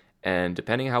Sharks. And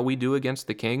depending how we do against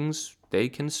the Kings, they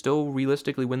can still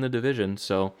realistically win the division.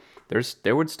 So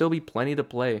there would still be plenty to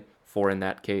play for in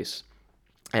that case.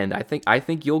 And I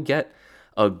think you'll get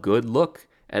a good look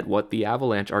at what the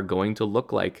Avalanche are going to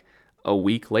look like a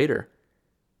week later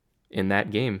in that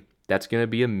game. That's going to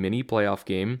be a mini playoff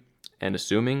game, and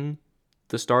assuming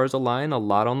the stars align, a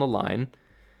lot on the line,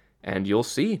 and you'll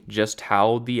see just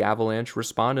how the Avalanche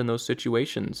respond in those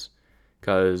situations.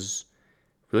 Because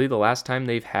really the last time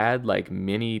they've had like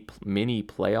mini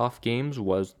playoff games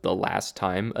was the last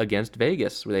time against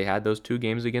Vegas, where they had those 2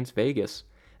 games against Vegas.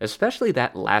 Especially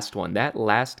that last one. That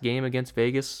last game against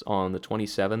Vegas on the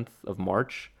 27th of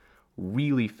March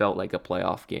really felt like a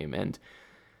playoff game. And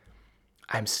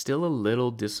I'm still a little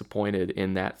disappointed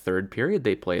in that third period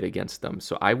they played against them.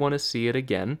 So I want to see it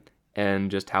again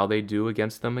and just how they do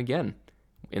against them again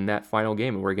in that final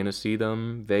game. And we're going to see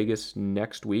them Vegas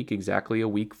next week, exactly a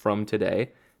week from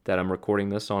today that I'm recording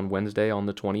this on Wednesday on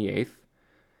the 28th.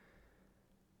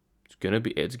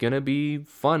 It's gonna be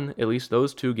fun, at least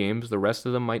those 2 games. The rest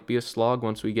of them might be a slog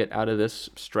once we get out of this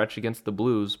stretch against the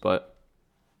Blues, but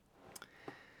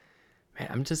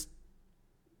man,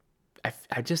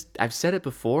 I've said it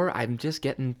before, I'm just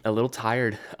getting a little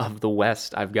tired of the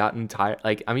West. I've gotten tired,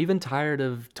 like I'm even tired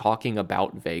of talking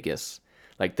about Vegas.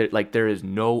 There is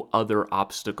no other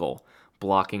obstacle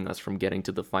blocking us from getting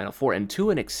to the Final Four, and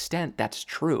to an extent that's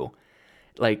true.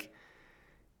 Like,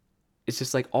 it's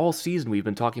just like all season we've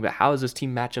been talking about how does this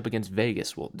team match up against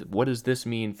Vegas? Well, what does this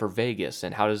mean for Vegas?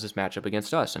 And how does this match up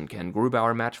against us? And can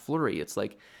Grubauer match Fleury? It's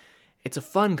like, it's a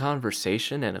fun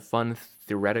conversation and a fun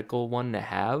theoretical one to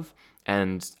have.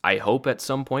 And I hope at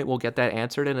some point we'll get that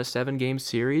answered in a 7-game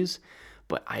series.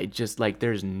 But I just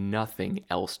there's nothing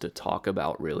else to talk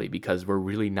about really, because we're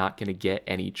really not going to get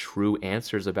any true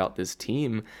answers about this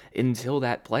team until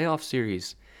that playoff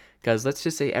series. Because let's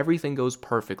just say everything goes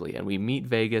perfectly and we meet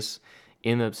Vegas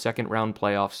in a second-round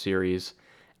playoff series,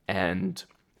 and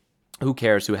who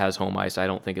cares who has home ice? I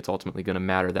don't think it's ultimately going to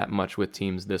matter that much with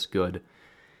teams this good.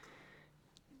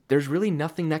 there's really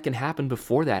nothing that can happen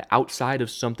before that outside of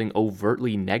something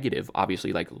overtly negative,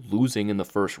 obviously like losing in the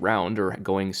first round or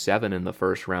going 7 in the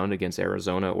first round against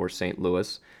Arizona or St.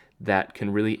 Louis, that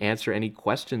can really answer any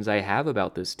questions I have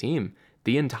about this team.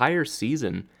 The entire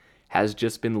season has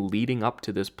just been leading up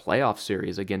to this playoff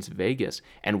series against Vegas,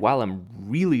 and while I'm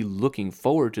really looking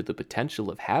forward to the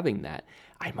potential of having that,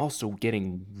 I'm also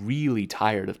getting really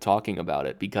tired of talking about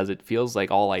it because it feels like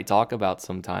all I talk about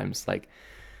sometimes. Like,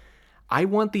 I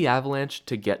want the Avalanche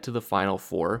to get to the Final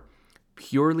Four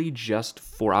purely just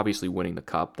for obviously winning the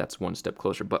cup. That's one step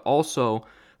closer. But also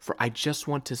for I just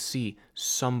want to see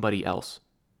somebody else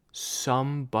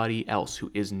who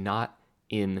is not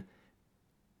in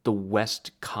the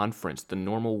West Conference, the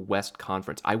normal West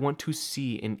Conference. I want to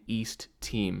see an East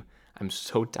team. I'm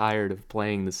so tired of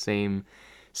playing the same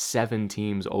 7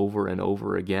 teams over and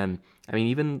over again. I mean,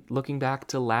 even looking back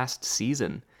to last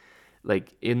season,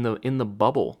 like in the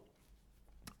bubble,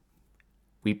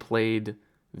 we played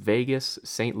Vegas,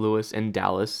 St. Louis, and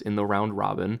Dallas in the round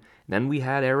robin. Then we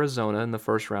had Arizona in the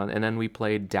first round, and then we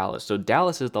played Dallas. So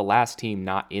Dallas is the last team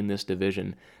not in this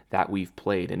division that we've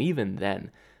played. And even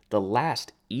then, the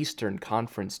last Eastern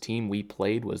Conference team we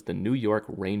played was the New York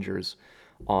Rangers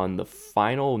on the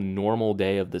final normal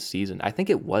day of the season. I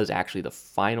think it was actually the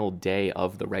final day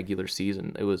of the regular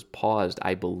season. It was paused,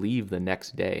 I believe, the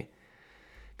next day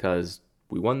because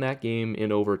we won that game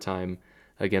in overtime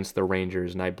against the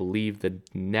Rangers, and I believe the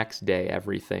next day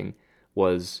everything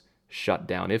was shut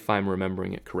down, if I'm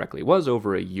remembering it correctly. It was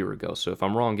over a year ago, so if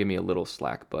I'm wrong, give me a little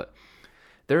slack, but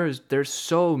there's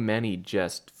so many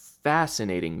just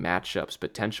fascinating matchups,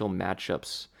 potential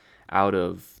matchups out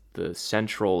of the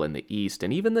Central and the East,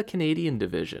 and even the Canadian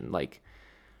division. Like,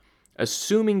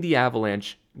 assuming the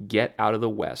Avalanche get out of the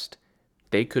West,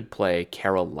 they could play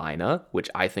Carolina,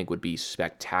 which I think would be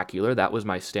spectacular. That was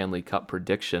my Stanley Cup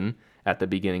prediction at the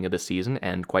beginning of the season,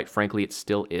 and quite frankly, it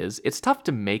still is. It's tough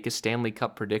to make a Stanley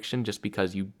Cup prediction just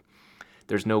because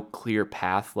there's no clear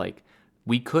path. Like,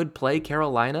 we could play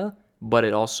Carolina, but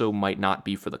it also might not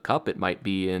be for the Cup. It might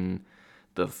be in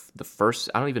the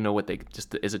first. I don't even know what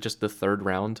is it just the third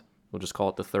round? We'll just call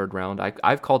it the third round.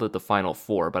 I've called it the Final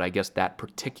Four, but I guess that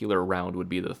particular round would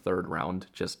be the third round,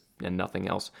 and nothing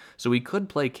else. So we could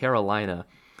play Carolina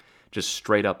just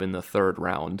straight up in the third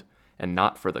round and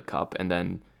not for the Cup, and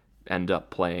then end up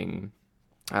playing,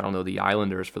 I don't know, the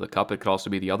Islanders for the Cup. It could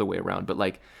also be the other way around. But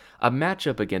like a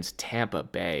matchup against Tampa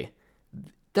Bay,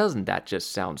 doesn't that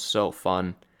just sound so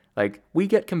fun? Like, we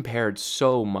get compared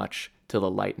so much to the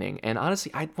Lightning, and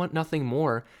honestly, I'd want nothing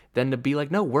more than to be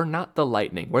like, no, we're not the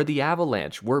Lightning. We're the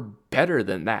Avalanche. We're better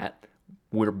than that.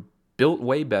 We're built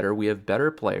way better. We have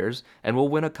better players, and we'll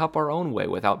win a cup our own way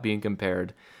without being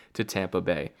compared to Tampa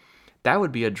Bay. That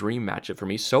would be a dream matchup for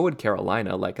me. So would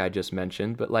Carolina, like I just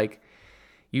mentioned. But like,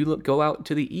 go out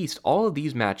to the East. All of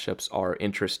these matchups are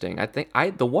interesting. I think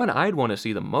the one I'd want to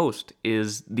see the most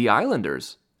is the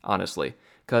Islanders, honestly,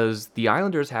 because the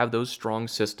Islanders have those strong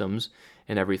systems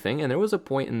and everything. And there was a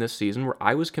point in this season where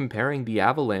I was comparing the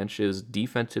Avalanche's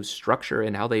defensive structure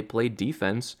and how they played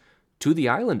defense to the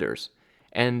Islanders.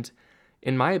 And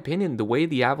in my opinion, the way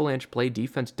the Avalanche play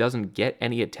defense doesn't get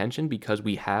any attention because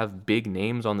we have big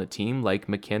names on the team like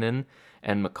McKinnon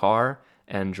and Makar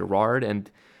and Girard.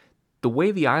 And the way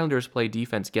the Islanders play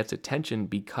defense gets attention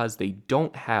because they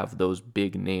don't have those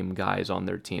big name guys on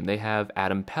their team. They have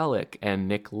Adam Pelech and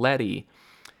Nick Leddy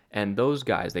and those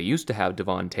guys. They used to have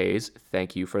Devon Toews.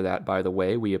 Thank you for that, by the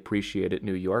way. We appreciate it,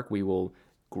 New York. We will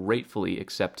gratefully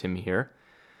accept him here.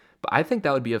 But I think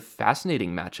that would be a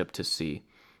fascinating matchup to see.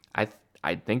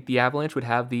 I think the Avalanche would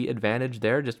have the advantage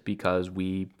there just because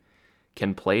we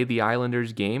can play the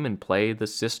Islanders game and play the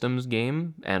systems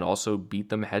game and also beat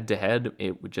them head-to-head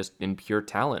just in pure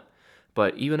talent.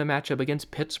 But even a matchup against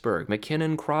Pittsburgh,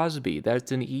 McKinnon-Crosby,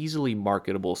 that's an easily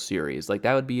marketable series. Like,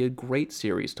 that would be a great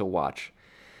series to watch.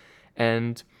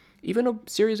 And even a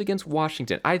series against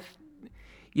Washington,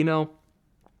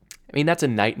 that's a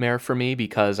nightmare for me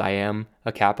because I am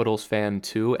a Capitals fan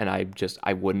too, and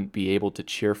I wouldn't be able to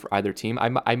cheer for either team.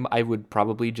 I would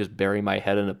probably just bury my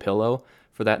head in a pillow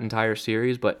for that entire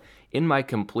series, but in my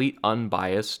complete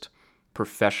unbiased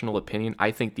professional opinion,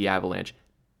 I think the Avalanche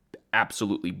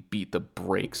absolutely beat the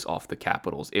brakes off the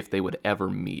Capitals if they would ever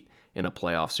meet in a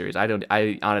playoff series.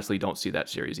 I honestly don't see that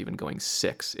series even going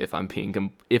 6 if I'm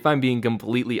being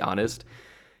completely honest.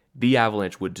 The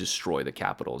Avalanche would destroy the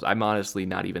Capitals. I'm honestly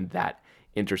not even that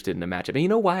interested in a matchup. And you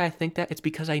know why I think that? It's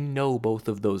because I know both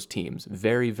of those teams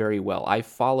very, very well. I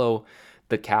follow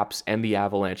the Caps and the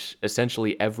Avalanche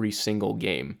essentially every single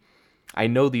game. I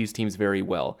know these teams very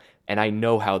well, and I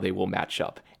know how they will match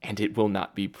up. and it will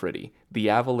not be pretty. The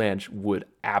Avalanche would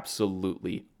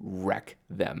absolutely wreck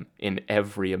them in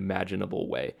every imaginable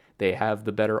way. They have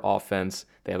the better offense,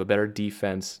 they have a better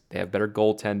defense, they have better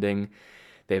goaltending,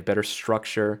 they have better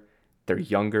structure, they're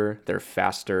younger, they're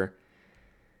faster.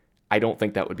 I don't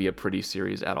think that would be a pretty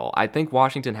series at all. I think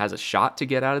Washington has a shot to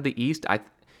get out of the East.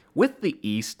 With the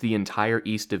East, the entire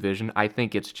East division, I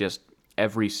think it's just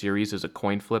every series is a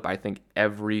coin flip. I think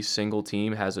every single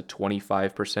team has a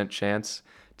 25% chance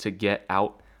to get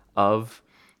out of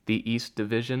the East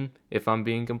division, if I'm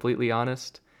being completely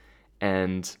honest.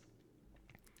 And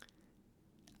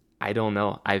I don't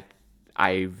know.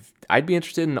 I'd be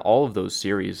interested in all of those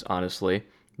series, honestly.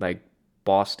 Like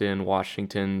Boston,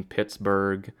 Washington,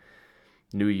 Pittsburgh,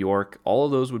 New York, all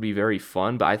of those would be very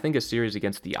fun, but I think a series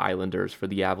against the Islanders for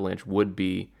the Avalanche would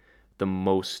be the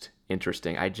most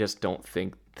interesting. I just don't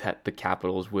think that the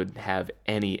Capitals would have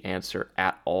any answer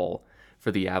at all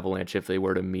for the Avalanche if they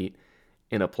were to meet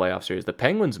in a playoff series. The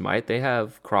Penguins might. They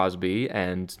have Crosby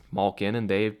and Malkin, and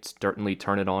they certainly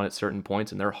turn it on at certain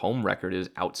points, and their home record is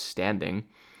outstanding.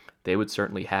 They would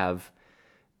certainly have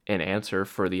an answer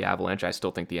for the Avalanche. I still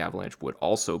think the Avalanche would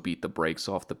also beat the brakes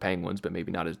off the Penguins, but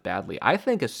maybe not as badly. I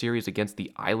think a series against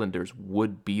the Islanders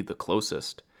would be the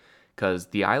closest, because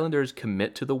the Islanders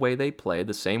commit to the way they play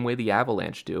the same way the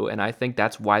Avalanche do, and I think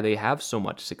that's why they have so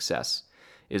much success,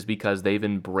 is because they've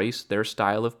embraced their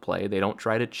style of play. They don't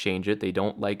try to change it. They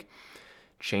don't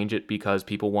change it because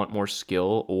people want more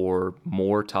skill or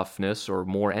more toughness or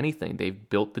more anything. They've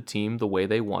built the team the way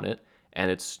they want it, and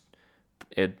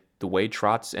the way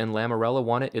Trotz and Lamoriello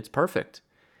want it, it's perfect.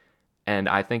 And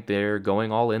I think they're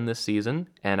going all in this season,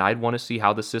 and I'd want to see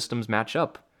how the systems match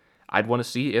up. I'd want to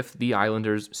see if the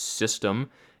Islanders' system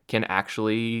can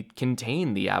actually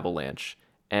contain the Avalanche,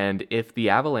 and if the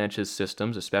Avalanche's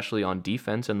systems, especially on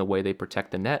defense and the way they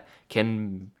protect the net,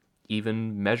 can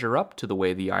even measure up to the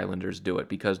way the Islanders do it,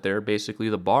 because they're basically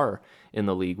the bar in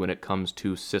the league when it comes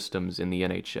to systems in the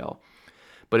NHL.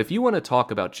 But if you want to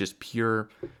talk about just pure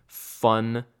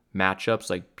fun matchups,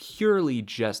 like purely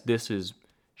just this is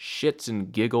shits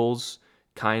and giggles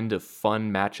kind of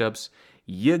fun matchups,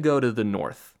 you go to the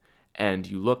North and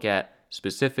you look at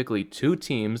specifically two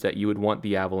teams that you would want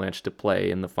the Avalanche to play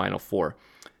in the Final Four.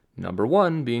 Number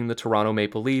one being the Toronto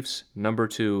Maple Leafs, number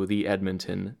two, the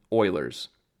Edmonton Oilers.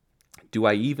 Do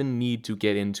I even need to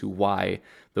get into why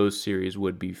those series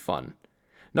would be fun?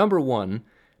 Number one,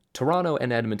 Toronto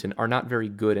and Edmonton are not very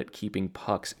good at keeping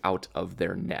pucks out of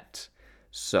their net.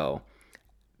 So,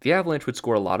 the Avalanche would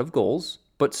score a lot of goals,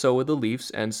 but so would the Leafs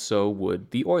and so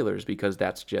would the Oilers, because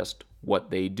that's just what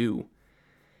they do.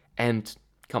 And,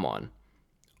 come on,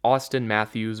 Austin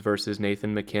Matthews versus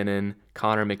Nathan MacKinnon,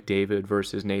 Connor McDavid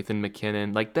versus Nathan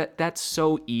MacKinnon, like that's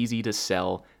so easy to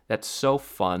sell. That's so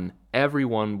fun.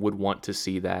 Everyone would want to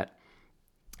see that.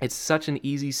 It's such an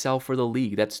easy sell for the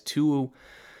league. That's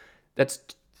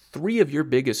three of your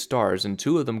biggest stars and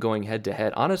two of them going head to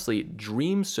head. Honestly,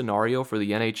 dream scenario for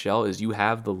the NHL is you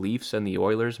have the Leafs and the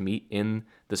Oilers meet in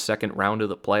the second round of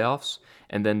the playoffs,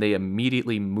 and then they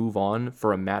immediately move on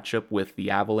for a matchup with the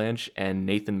Avalanche and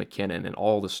Nathan MacKinnon and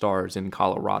all the stars in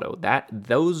Colorado.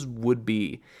 Those would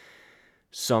be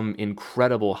some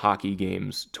incredible hockey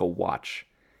games to watch.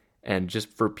 And just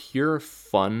for pure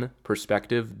fun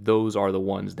perspective, those are the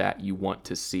ones that you want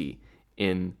to see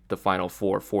in the Final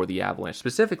Four for the Avalanche,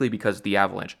 specifically because the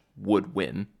Avalanche would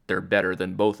win. They're better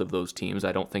than both of those teams.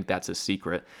 I don't think that's a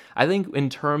secret. I think in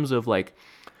terms of like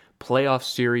playoff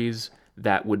series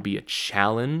that would be a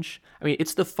challenge, I mean,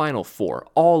 it's the Final Four.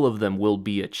 All of them will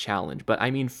be a challenge. But I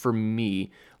mean, for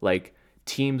me, like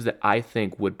teams that I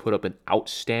think would put up an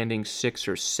outstanding 6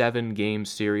 or 7 game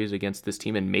series against this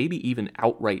team and maybe even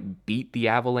outright beat the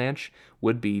Avalanche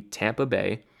would be Tampa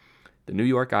Bay, the New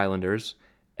York Islanders,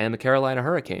 and the Carolina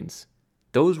Hurricanes.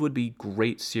 Those would be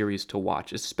great series to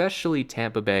watch, especially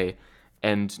Tampa Bay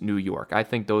and New York. I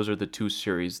think those are the two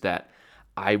series that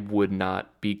I would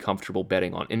not be comfortable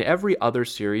betting on. In every other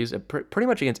series, pretty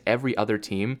much against every other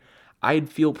team, I'd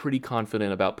feel pretty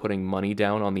confident about putting money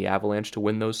down on the Avalanche to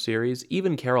win those series.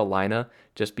 Even Carolina,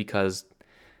 just because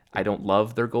I don't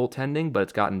love their goaltending, but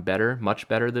it's gotten better, much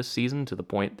better this season, to the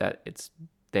point that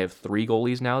they have 3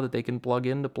 goalies now that they can plug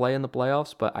in to play in the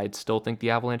playoffs, but I'd still think the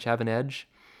Avalanche have an edge.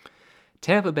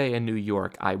 Tampa Bay and New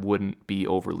York, I wouldn't be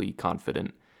overly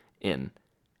confident in,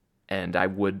 and I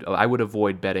would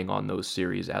avoid betting on those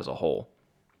series as a whole.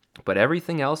 But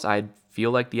everything else, I'd feel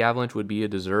like the Avalanche would be a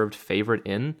deserved favorite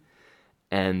in,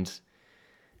 and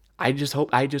I just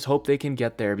hope they can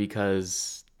get there,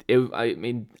 because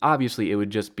obviously it would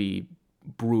just be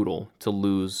brutal to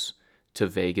lose to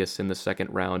Vegas in the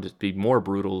second round. It'd be more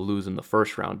brutal to lose in the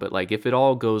first round. But like if it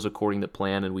all goes according to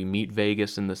plan and we meet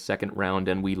Vegas in the second round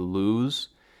and we lose,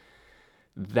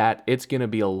 that it's going to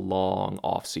be a long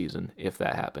offseason if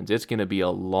that happens. It's going to be a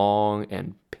long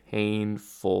and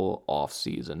painful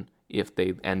offseason if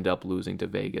they end up losing to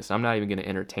Vegas. I'm not even going to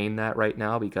entertain that right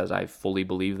now because I fully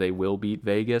believe they will beat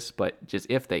Vegas, but just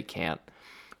if they can't,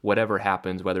 whatever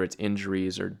happens, whether it's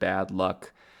injuries or bad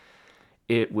luck,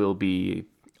 it will be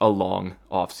a long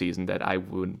offseason that I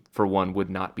would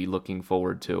not be looking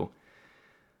forward to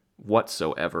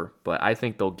whatsoever. But I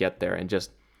think they'll get there. And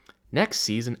just next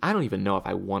season, I don't even know if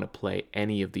I want to play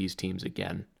any of these teams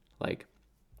again. Like,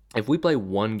 if we play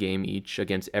one game each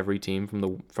against every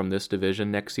team from this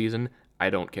division next season, I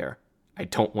don't care. I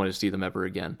don't want to see them ever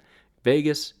again.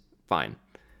 Vegas, fine.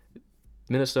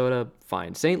 Minnesota,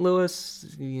 fine. St.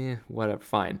 Louis, whatever,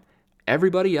 fine.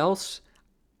 Everybody else,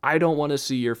 I don't want to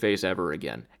see your face ever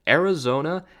again.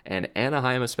 Arizona and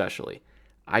Anaheim especially.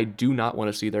 I do not want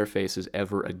to see their faces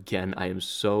ever again. I am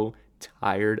so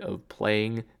tired of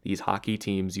playing these hockey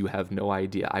teams. You have no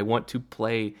idea. I want to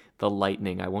play the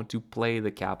Lightning. I want to play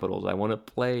the Capitals. I want to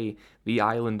play the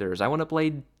Islanders. I want to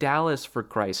play Dallas, for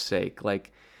Christ's sake.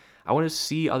 Like, I want to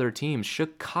see other teams.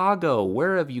 Chicago,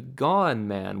 where have you gone,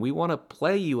 man? We want to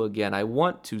play you again. I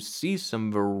want to see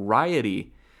some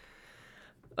variety.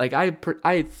 Like,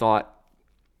 I thought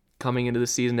coming into the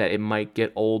season that it might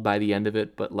get old by the end of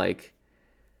it, but like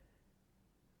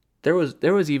there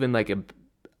was even like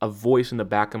a voice in the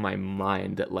back of my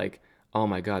mind that like, oh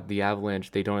my God, the Avalanche,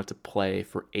 they don't have to play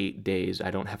for 8 days. I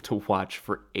don't have to watch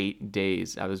for 8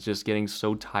 days. I was just getting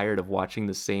so tired of watching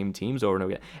the same teams over and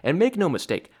over again. And make no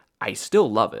mistake, I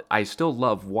still love it. I still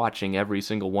love watching every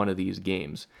single one of these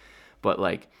games. But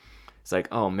like, it's like,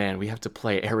 oh man, we have to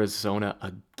play Arizona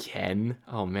again.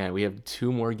 Oh man, we have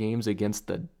 2 more games against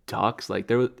the Ducks. Like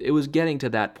it was getting to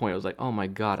that point. I was like, oh my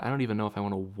God, I don't even know if I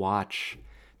want to watch.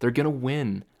 They're going to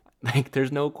win. Like,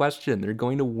 there's no question. They're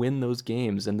going to win those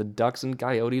games, and the Ducks and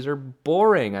Coyotes are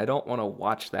boring. I don't want to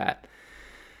watch that.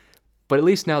 But at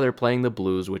least now they're playing the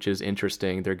Blues, which is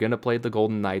interesting. They're going to play the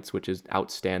Golden Knights, which is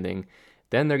outstanding.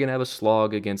 Then they're going to have a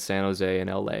slog against San Jose and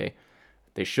LA.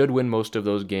 They should win most of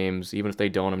those games. Even if they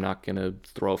don't, I'm not going to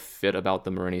throw a fit about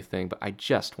them or anything, but I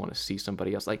just want to see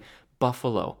somebody else. Like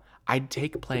Buffalo. I'd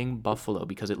take playing Buffalo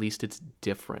because at least it's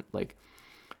different. Like,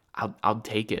 I'll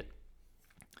take it.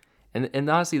 And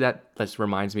honestly, that just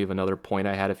reminds me of another point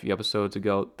I had a few episodes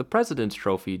ago. The President's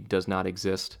Trophy does not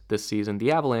exist this season.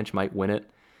 The Avalanche might win it.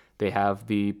 They have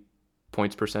the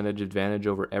points percentage advantage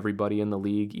over everybody in the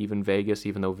league, even Vegas,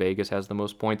 even though Vegas has the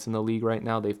most points in the league right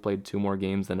now. They've played 2 more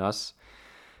games than us.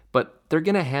 But they're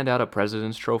going to hand out a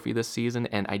President's Trophy this season,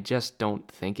 and I just don't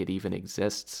think it even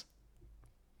exists.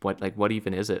 What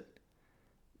even is it?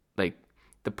 Like,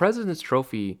 the President's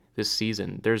Trophy this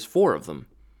season, there's 4 of them.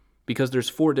 Because there's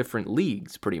 4 different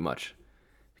leagues, pretty much.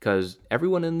 Because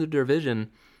everyone in the division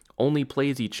only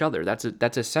plays each other.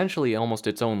 That's essentially almost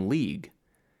its own league.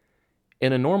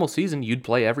 In a normal season, you'd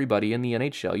play everybody in the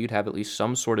NHL. You'd have at least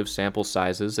some sort of sample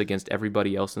sizes against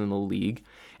everybody else in the league.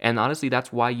 And honestly,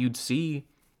 that's why you'd see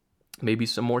maybe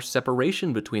some more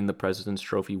separation between the President's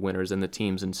Trophy winners and the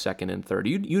teams in second and third.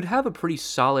 You'd have a pretty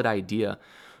solid idea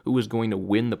who was going to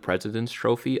win the President's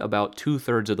Trophy about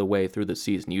 2/3 of the way through the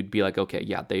season. You'd be like, okay,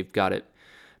 yeah, they've got it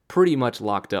pretty much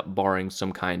locked up, barring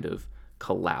some kind of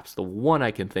collapse. The one I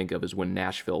can think of is when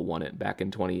Nashville won it back in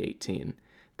 2018.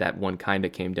 That one kind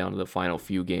of came down to the final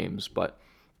few games. But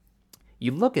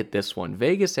you look at this one.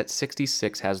 Vegas at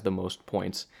 66 has the most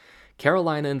points.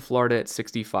 Carolina and Florida at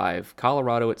 65.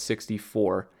 Colorado at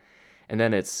 64. And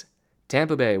then it's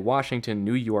Tampa Bay, Washington,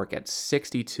 New York at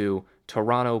 62.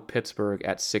 Toronto, Pittsburgh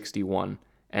at 61.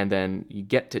 And then you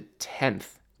get to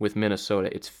 10th with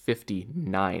Minnesota. It's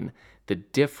 59. The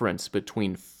difference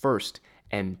between 1st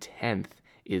and 10th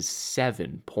is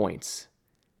 7 points.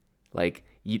 Like,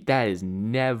 that is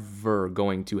never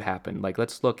going to happen. Like,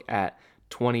 let's look at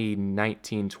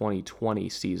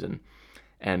 2019-2020 season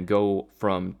and go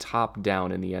from top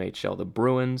down in the NHL. The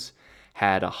Bruins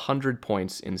had 100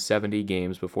 points in 70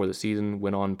 games before the season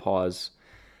went on pause.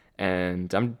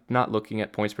 And I'm not looking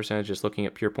at points percentage, just looking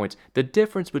at pure points. The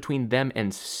difference between them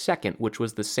and second, which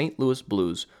was the St. Louis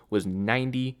Blues, was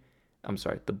the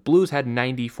Blues had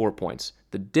 94 points.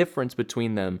 The difference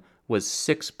between them was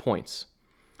 6 points.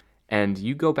 And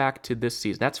you go back to this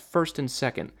season, that's first and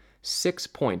second, 6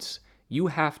 points. You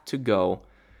have to go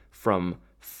from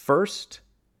 1st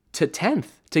to 10th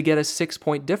to get a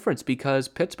 6-point difference because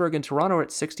Pittsburgh and Toronto are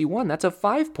at 61. That's a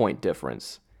 5-point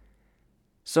difference.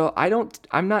 So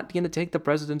I'm not going to take the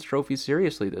President's Trophy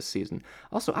seriously this season.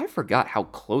 Also, I forgot how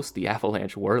close the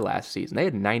Avalanche were last season. They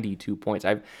had 92 points.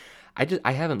 I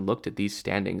haven't looked at these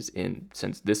standings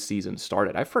since this season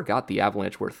started. I forgot the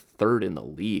Avalanche were third in the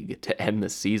league to end the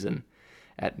season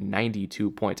at 92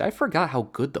 points. I forgot how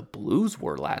good the Blues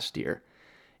were last year.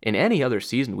 In any other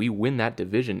season, we win that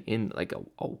division in like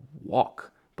a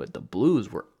walk, but the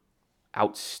Blues were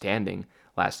outstanding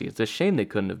last year. It's a shame they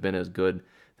couldn't have been as good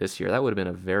this year. That would have been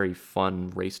a very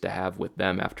fun race to have with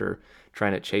them after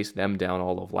trying to chase them down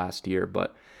all of last year.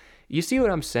 But you see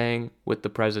what I'm saying with the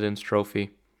President's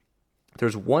Trophy?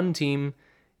 There's one team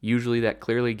usually that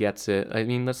clearly gets it. I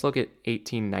mean, let's look at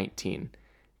 18-19.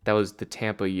 That was the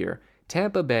Tampa year.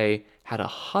 Tampa Bay had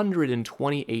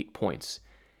 128 points.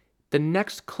 The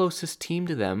next closest team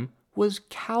to them was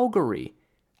Calgary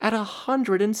at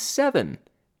 107.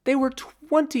 They were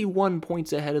 21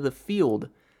 points ahead of the field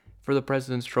for the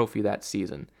President's Trophy that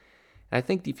season. And I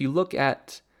think if you look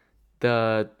at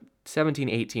the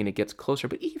 17-18, it gets closer.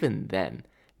 But even then,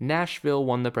 Nashville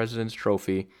won the President's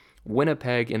Trophy.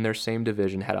 Winnipeg in their same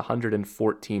division had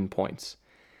 114 points.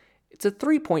 It's a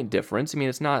 3-point difference. I mean,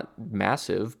 it's not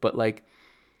massive, but like,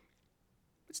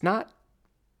 it's not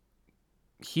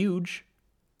huge.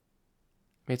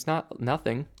 I mean, it's not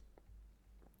nothing.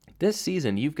 This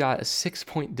season, you've got a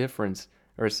 6-point difference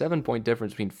or a 7-point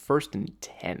difference between first and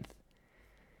 10th.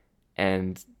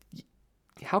 And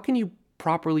how can you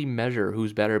properly measure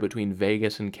who's better between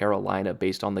Vegas and Carolina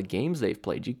based on the games they've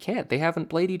played? You can't. They haven't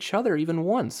played each other even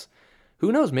once.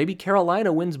 Who knows? Maybe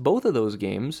Carolina wins both of those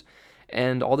games,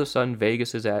 and all of a sudden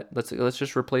Vegas is at let's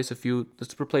just replace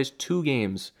let's replace 2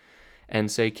 games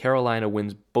and say Carolina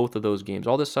wins both of those games.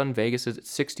 All of a sudden Vegas is at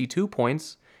 62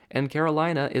 points and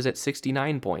Carolina is at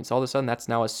 69 points. All of a sudden that's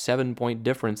now a 7-point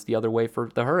difference the other way for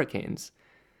the Hurricanes.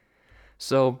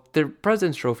 So the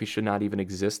President's Trophy should not even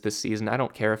exist this season. I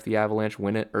don't care if the Avalanche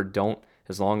win it or don't,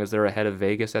 as long as they're ahead of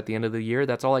Vegas at the end of the year.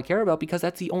 That's all I care about, because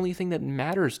that's the only thing that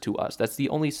matters to us. That's the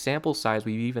only sample size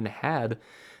we've even had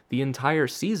the entire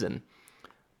season.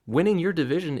 Winning your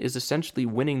division is essentially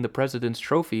winning the President's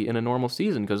Trophy in a normal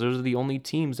season, because those are the only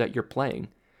teams that you're playing.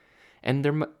 And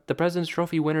the President's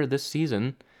Trophy winner this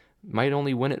season might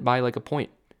only win it by like a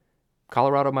point.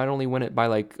 Colorado might only win it by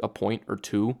like a point or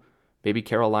 2. Maybe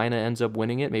Carolina ends up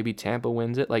winning it. Maybe Tampa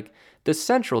wins it. Like, the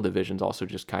Central Division's also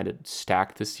just kind of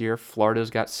stacked this year.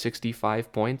 Florida's got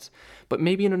 65 points, but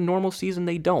maybe in a normal season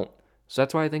they don't. So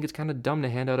that's why I think it's kind of dumb to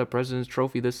hand out a President's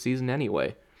Trophy this season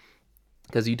anyway,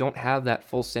 because you don't have that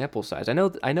full sample size. I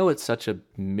know it's such a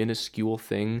minuscule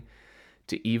thing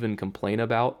to even complain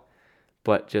about,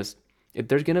 but just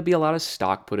there's going to be a lot of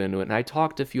stock put into it. And I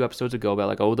talked a few episodes ago about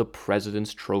like, oh, the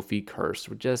President's Trophy curse.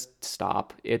 Just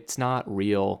stop. It's not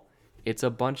real. It's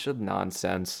a bunch of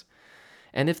nonsense.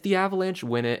 And if the Avalanche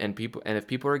win it and if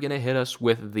people are going to hit us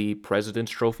with the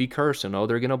President's Trophy curse and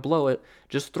they're going to blow it,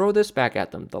 just throw this back at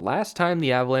them. The last time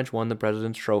the Avalanche won the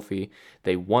President's Trophy,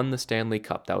 they won the Stanley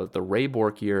Cup. That was the Ray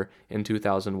Bourque year in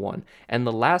 2001. And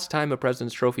the last time a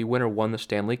President's Trophy winner won the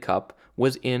Stanley Cup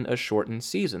was in a shortened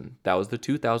season. That was the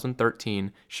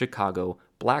 2013 Chicago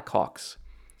Blackhawks.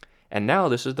 And now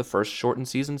this is the first shortened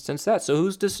season since that. So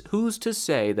who's to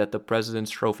say that the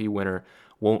President's Trophy winner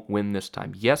won't win this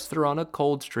time? Yes, they're on a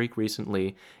cold streak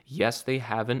recently. Yes, they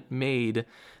haven't made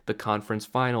the conference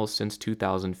finals since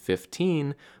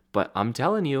 2015. But I'm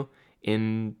telling you,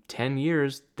 in 10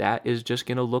 years, that is just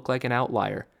going to look like an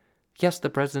outlier. Yes, the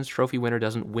President's Trophy winner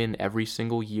doesn't win every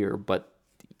single year, but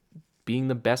being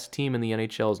the best team in the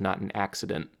NHL is not an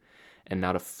accident and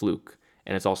not a fluke.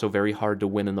 And it's also very hard to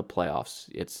win in the playoffs.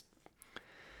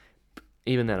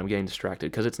 Even then, I'm getting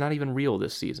distracted because it's not even real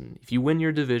this season. If you win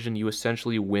your division, you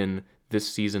essentially win this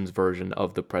season's version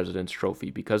of the President's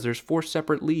Trophy, because there's 4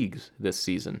 separate leagues this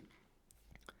season.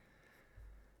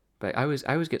 But I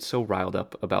always get so riled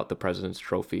up about the President's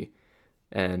Trophy,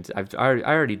 and I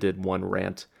already did one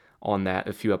rant on that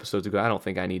a few episodes ago. I don't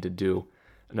think I need to do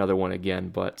another one again,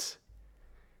 but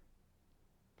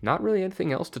not really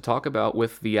anything else to talk about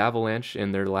with the Avalanche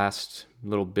in their last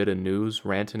little bit of news.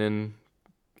 Rantanen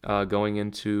going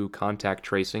into contact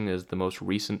tracing is the most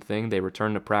recent thing. They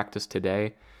returned to practice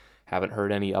today. Haven't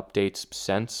heard any updates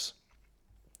since.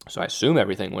 So I assume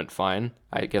everything went fine.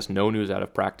 I guess no news out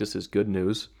of practice is good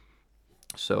news.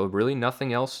 So really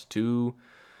nothing else to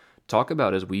talk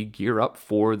about as we gear up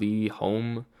for the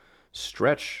home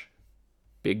stretch.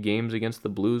 Big games against the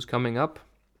Blues coming up.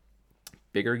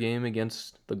 Bigger game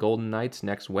against the Golden Knights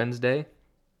next Wednesday.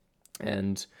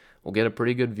 And we'll get a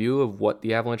pretty good view of what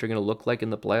the Avalanche are going to look like in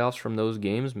the playoffs from those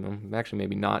games. Actually,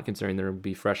 maybe not, considering they're going to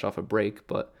be fresh off a break,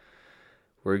 but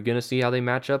we're going to see how they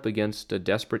match up against a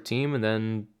desperate team, and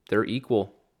then they're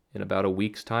equal in about a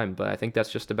week's time. But I think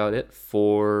that's just about it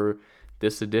for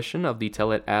this edition of the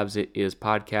Tell It Avs It Is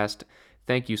podcast.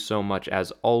 Thank you so much,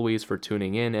 as always, for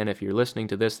tuning in. And if you're listening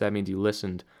to this, that means you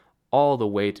listened all the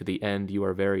way to the end. You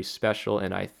are very special,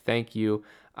 and I thank you.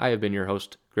 I have been your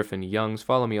host, Griffin Youngs.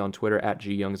 Follow me on Twitter at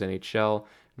GYoungsNHL,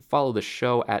 and follow the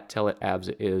show at Tell It Avs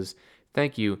It Is.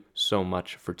 Thank you so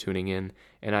much for tuning in,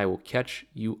 and I will catch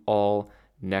you all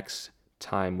next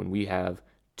time when we have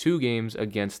 2 games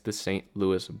against the St.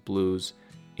 Louis Blues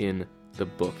in the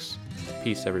books.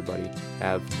 Peace, everybody.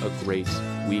 Have a great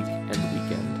week and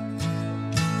weekend.